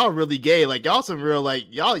 yeah, y'all really gay, like y'all some real, like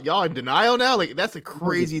y'all in denial now, like that's a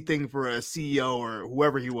crazy thing for a CEO or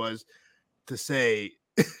whoever he was to say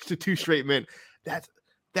to two straight men,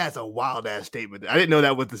 that's a wild ass statement. I didn't know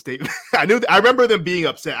that was the statement. I remember them being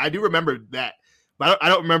upset. I do remember that, but I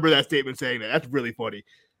don't remember that statement saying that. That's really funny.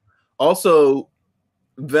 Also,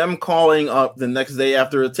 them calling up the next day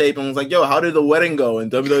after a tape and was like, "Yo, how did the wedding go?"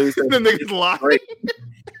 And WWE said, The niggas lied.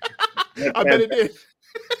 I bet it did.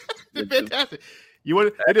 It's fantastic. You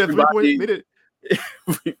want? They did a 3.7.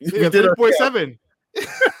 They did a 3.7.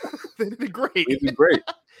 They did great. They did great.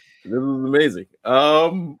 This was amazing.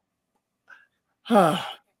 After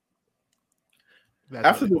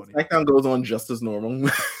the SmackDown goes on just as normal.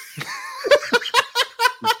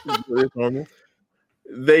 Normal.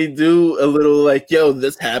 They do a little like, yo,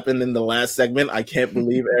 this happened in the last segment. I can't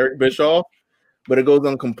believe Eric Bischoff, but it goes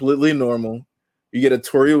on completely normal. You get a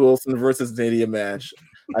Tori Wilson versus Nadia match.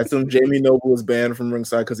 I assume Jamie Noble was banned from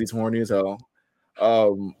ringside because he's horny as hell.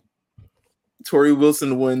 Tori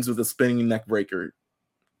Wilson wins with a spinning neck breaker.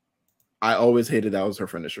 I always hated that was her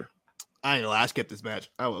finisher. I ain't gonna lie, I skipped this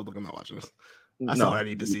match. I'm not watching this. That's all I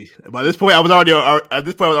need to see. By this point, I was already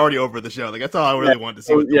over the show. Like that's all I really wanted to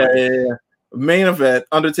see. Yeah. Main event: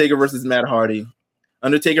 Undertaker versus Matt Hardy.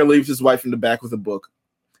 Undertaker leaves his wife in the back with a book.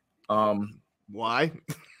 Why? Why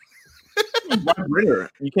bring her?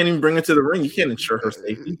 You can't even bring her to the ring. You can't ensure her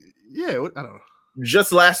safety. Yeah, I don't know.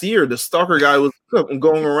 Just last year, the stalker guy was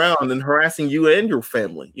going around and harassing you and your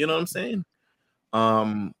family. You know what I'm saying?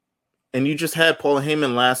 And you just had Paul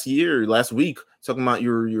Heyman last week, talking about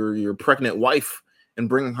your pregnant wife and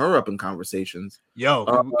bringing her up in conversations. Yo,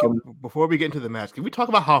 before we get into the match, can we talk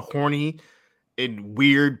about how horny and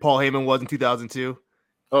weird Paul Heyman was in 2002?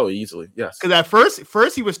 Oh, easily, yes. Because at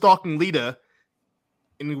first he was stalking Lita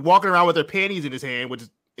and walking around with her panties in his hand, which is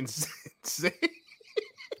insane.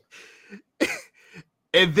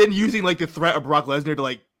 And then using like the threat of Brock Lesnar to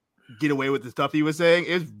like get away with the stuff he was saying.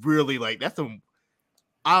 It's really like that's some.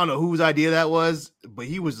 I don't know whose idea that was, but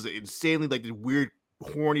he was insanely like this weird,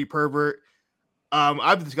 horny pervert.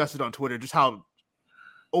 I've discussed it on Twitter just how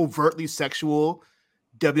overtly sexual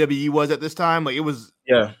WWE was at this time. Like it was,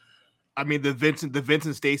 yeah. I mean, the Vince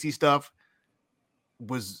and Stacey stuff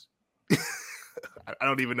was. I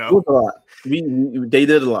don't even know. It was a lot. They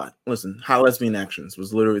did a lot. Listen, Hot Lesbian Actions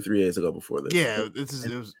was literally 3 days ago before this. Yeah, it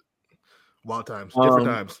was wild times, different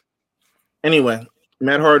times. Anyway.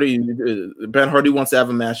 Matt Hardy wants to have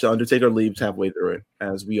a match. The Undertaker leaves halfway through it,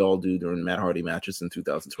 as we all do during Matt Hardy matches in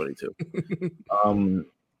 2022.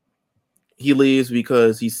 He leaves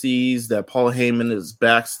because he sees that Paul Heyman is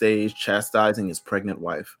backstage chastising his pregnant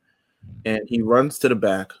wife. And he runs to the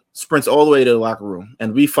back, sprints all the way to the locker room,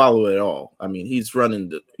 and we follow it all. I mean, he's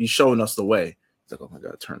showing us the way. He's like, oh my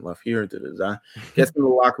God, turn left here. Gets in the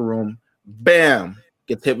locker room, bam,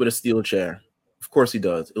 gets hit with a steel chair. Of course he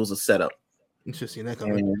does. It was a setup. Interesting. That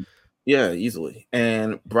coming. Yeah, easily.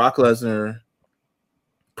 And Brock Lesnar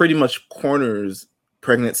pretty much corners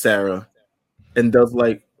pregnant Sarah and does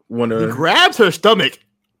like one of. He grabs her stomach.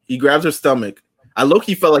 I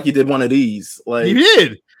low-key felt like he did one of these. Like he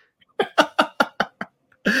did.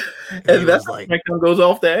 And that's like SmackDown goes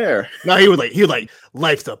off the air. No, he was like,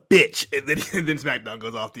 life's a bitch, and then SmackDown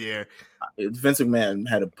goes off the air. Vince McMahon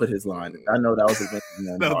had to put his line. I know that was a Vince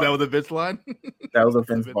McMahon. That was a Vince line. That was a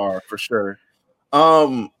Vince bar for sure.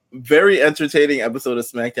 Very entertaining episode of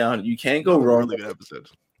SmackDown. You can't go wrong. Really good episode.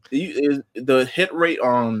 The hit rate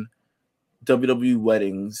on WWE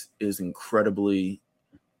weddings is incredibly.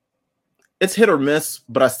 It's hit or miss,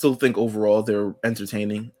 but I still think overall they're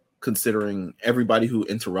entertaining, considering everybody who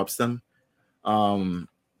interrupts them.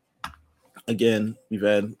 Again, we've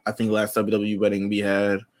had. I think last WWE wedding we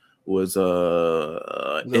had was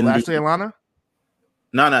Lashley and Lana.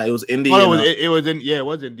 No, it was Indy. Oh, it was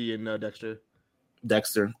Indy and Dexter.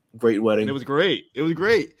 Dexter, great wedding. And it was great.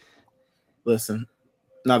 Listen,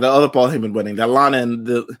 now the other Paul Heyman wedding, that Lana and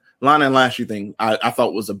Lashley thing, I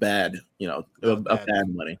thought was a bad, a bad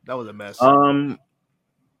wedding. That was a mess.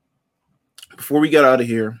 Before we get out of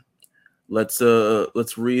here, let's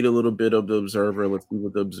read a little bit of the Observer. Let's see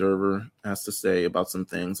what the Observer has to say about some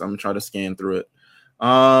things. I'm gonna try to scan through it.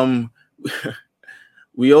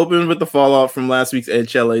 We opened with the fallout from last week's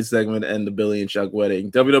Edge LA segment and the Billy and Chuck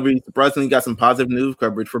wedding. WWE surprisingly got some positive news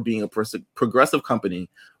coverage for being a progressive company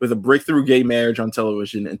with a breakthrough gay marriage on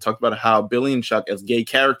television, and talked about how Billy and Chuck as gay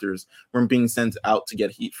characters weren't being sent out to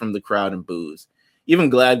get heat from the crowd and boos. Even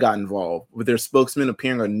Glad got involved, with their spokesman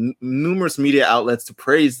appearing on numerous media outlets to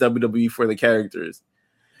praise WWE for the characters.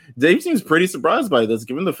 Dave seems pretty surprised by this,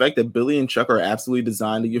 given the fact that Billy and Chuck are absolutely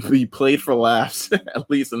designed to be played for laughs at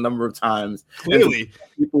least a number of times. Clearly,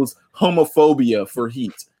 people's homophobia for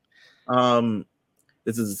heat.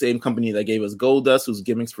 This is the same company that gave us Goldust, whose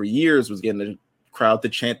gimmicks for years was getting crowd to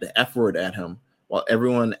chant the F word at him while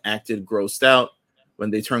everyone acted grossed out. When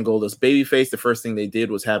they turned Goldust babyface, the first thing they did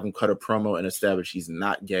was have him cut a promo and establish he's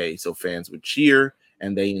not gay, so fans would cheer,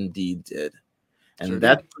 and they indeed did. And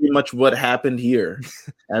that's pretty much what happened here.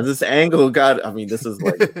 As this angle got, I mean, this is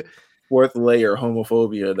like fourth layer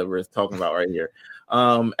homophobia that we're talking about right here.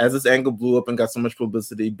 As this angle blew up and got so much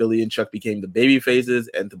publicity, Billy and Chuck became the baby faces,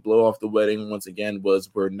 and to blow off the wedding once again was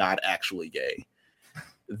we're not actually gay.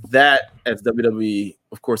 That, as WWE,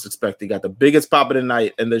 of course, expected, got the biggest pop of the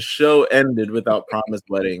night, and the show ended without Promised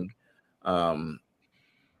Wedding.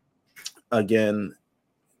 Again,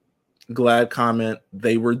 glad comment.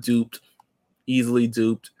 They were duped, easily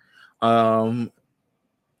duped. Dave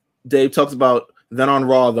talks about then on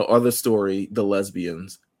Raw, the other story, the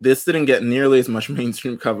lesbians. This didn't get nearly as much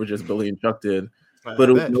mainstream coverage as Billy and Chuck did, but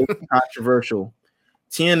it was no controversial.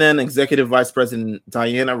 TNN Executive Vice President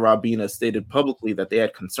Diana Rabina stated publicly that they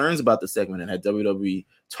had concerns about the segment and had WWE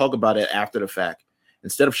talk about it after the fact.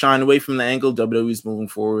 Instead of shying away from the angle, WWE is moving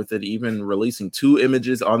forward with it, even releasing 2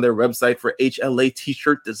 images on their website for HLA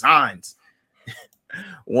t-shirt designs.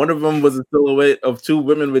 One of them was a silhouette of 2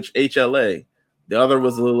 women with HLA. The other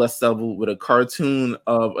was a little less subtle with a cartoon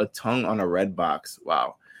of a tongue on a red box.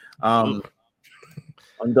 Wow. On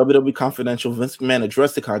WWE Confidential, Vince McMahon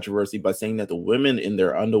addressed the controversy by saying that the women in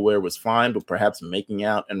their underwear was fine, but perhaps making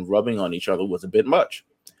out and rubbing on each other was a bit much.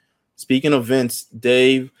 Speaking of Vince,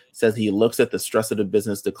 Dave says he looks at the stress of the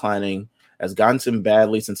business declining has gotten to him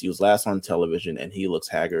badly since he was last on television, and he looks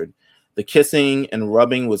haggard. The kissing and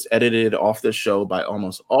rubbing was edited off the show by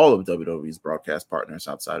almost all of WWE's broadcast partners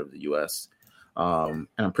outside of the U.S., and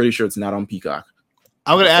I'm pretty sure it's not on Peacock.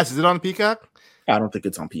 I'm going to ask, is it on Peacock? I don't think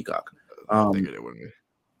it's on Peacock. I think it wouldn't be.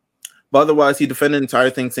 But otherwise, he defended the entire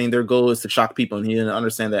thing, saying their goal is to shock people, and he didn't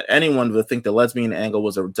understand that anyone would think the lesbian angle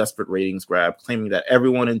was a desperate ratings grab, claiming that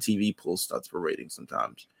everyone in TV pulls stunts for ratings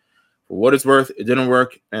sometimes. For what it's worth, it didn't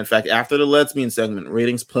work. And in fact, after the lesbian segment,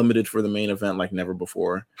 ratings plummeted for the main event like never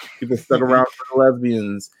before. People stuck around for the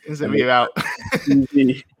lesbians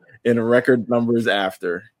in record numbers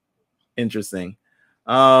after. Interesting.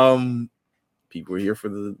 People were here for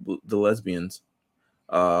the lesbians.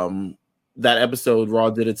 That episode, Raw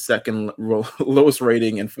did its second lowest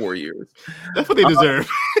rating in 4 years. That's what they deserve.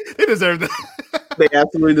 They deserve that. They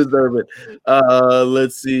absolutely deserve it.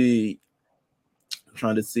 Let's see. I'm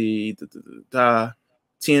trying to see.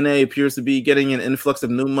 TNA appears to be getting an influx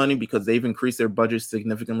of new money because they've increased their budget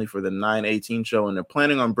significantly for the 9/18 show, and they're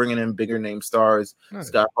planning on bringing in bigger name stars. Nice.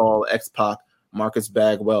 Scott Hall, X-Pac, Marcus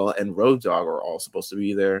Bagwell, and Road Dogg are all supposed to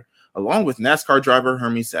be there, along with NASCAR driver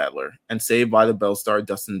Hermie Sadler and Saved by the Bell star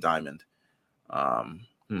Dustin Diamond.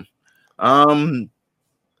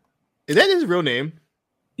 Is that his real name?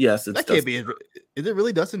 Yes, it's that can't be. Is it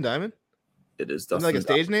really Dustin Diamond? It is Dustin. Dustin. Like a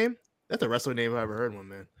stage name? That's a wrestler name if I ever heard one,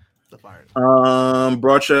 man. The fire.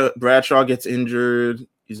 Bradshaw gets injured.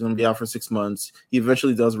 He's going to be out for 6 months. He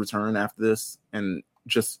eventually does return after this and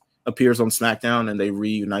just appears on SmackDown, and they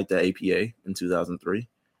reunite the APA in 2003.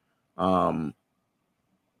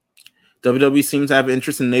 WWE seems to have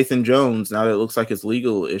interest in Nathan Jones now that it looks like his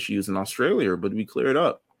legal issues in Australia are but to be cleared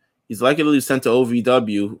up. He's likely to be sent to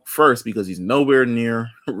OVW first because he's nowhere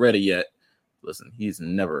near ready yet. Listen, he's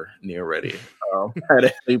never near ready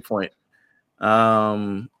at any point.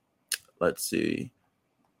 Let's see.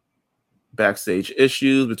 Backstage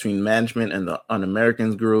issues between management and the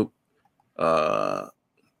Un-Americans group.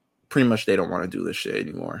 Pretty much they don't want to do this shit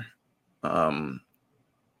anymore.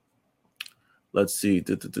 Let's see.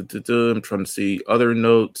 I'm trying to see other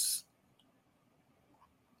notes.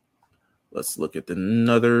 Let's look at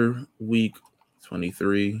another week.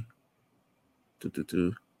 23.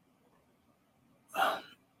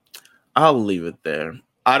 I'll leave it there.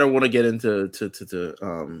 I don't want to get into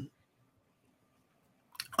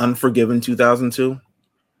Unforgiven 2002.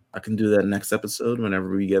 I can do that next episode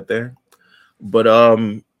whenever we get there. But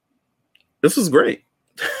this was great.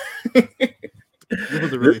 This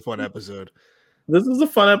was a really fun episode. This was a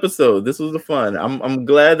fun episode. This was fun. I'm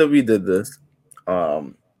glad that we did this.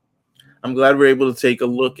 I'm glad we're able to take a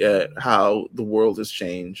look at how the world has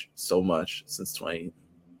changed so much since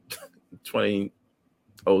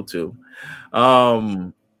 2002.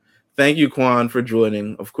 Thank you, Quan, for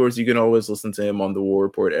joining. Of course, you can always listen to him on the War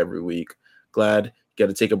Report every week. Glad got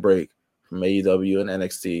to take a break from AEW and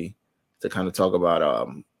NXT to kind of talk about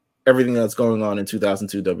everything that's going on in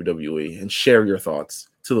 2002 WWE and share your thoughts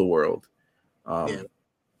to the world. It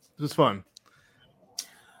was fun.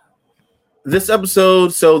 This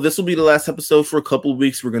episode, so this will be the last episode for a couple of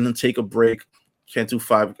weeks. We're going to take a break. Can't do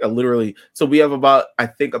 5, literally. So we have about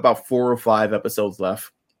 4 or 5 episodes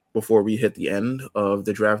left before we hit the end of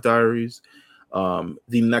the Draft Diaries.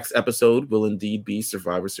 The next episode will indeed be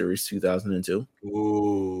Survivor Series 2002.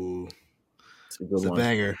 Ooh, it's a good one.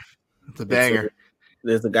 Banger. It's a banger.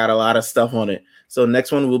 There's got a lot of stuff on it. So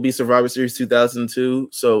next one will be Survivor Series 2002.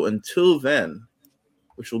 So until then,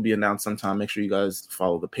 which will be announced sometime, make sure you guys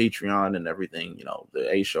follow the Patreon and everything,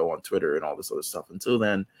 the A Show on Twitter and all this other stuff. Until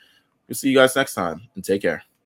then, we'll see you guys next time, and take care.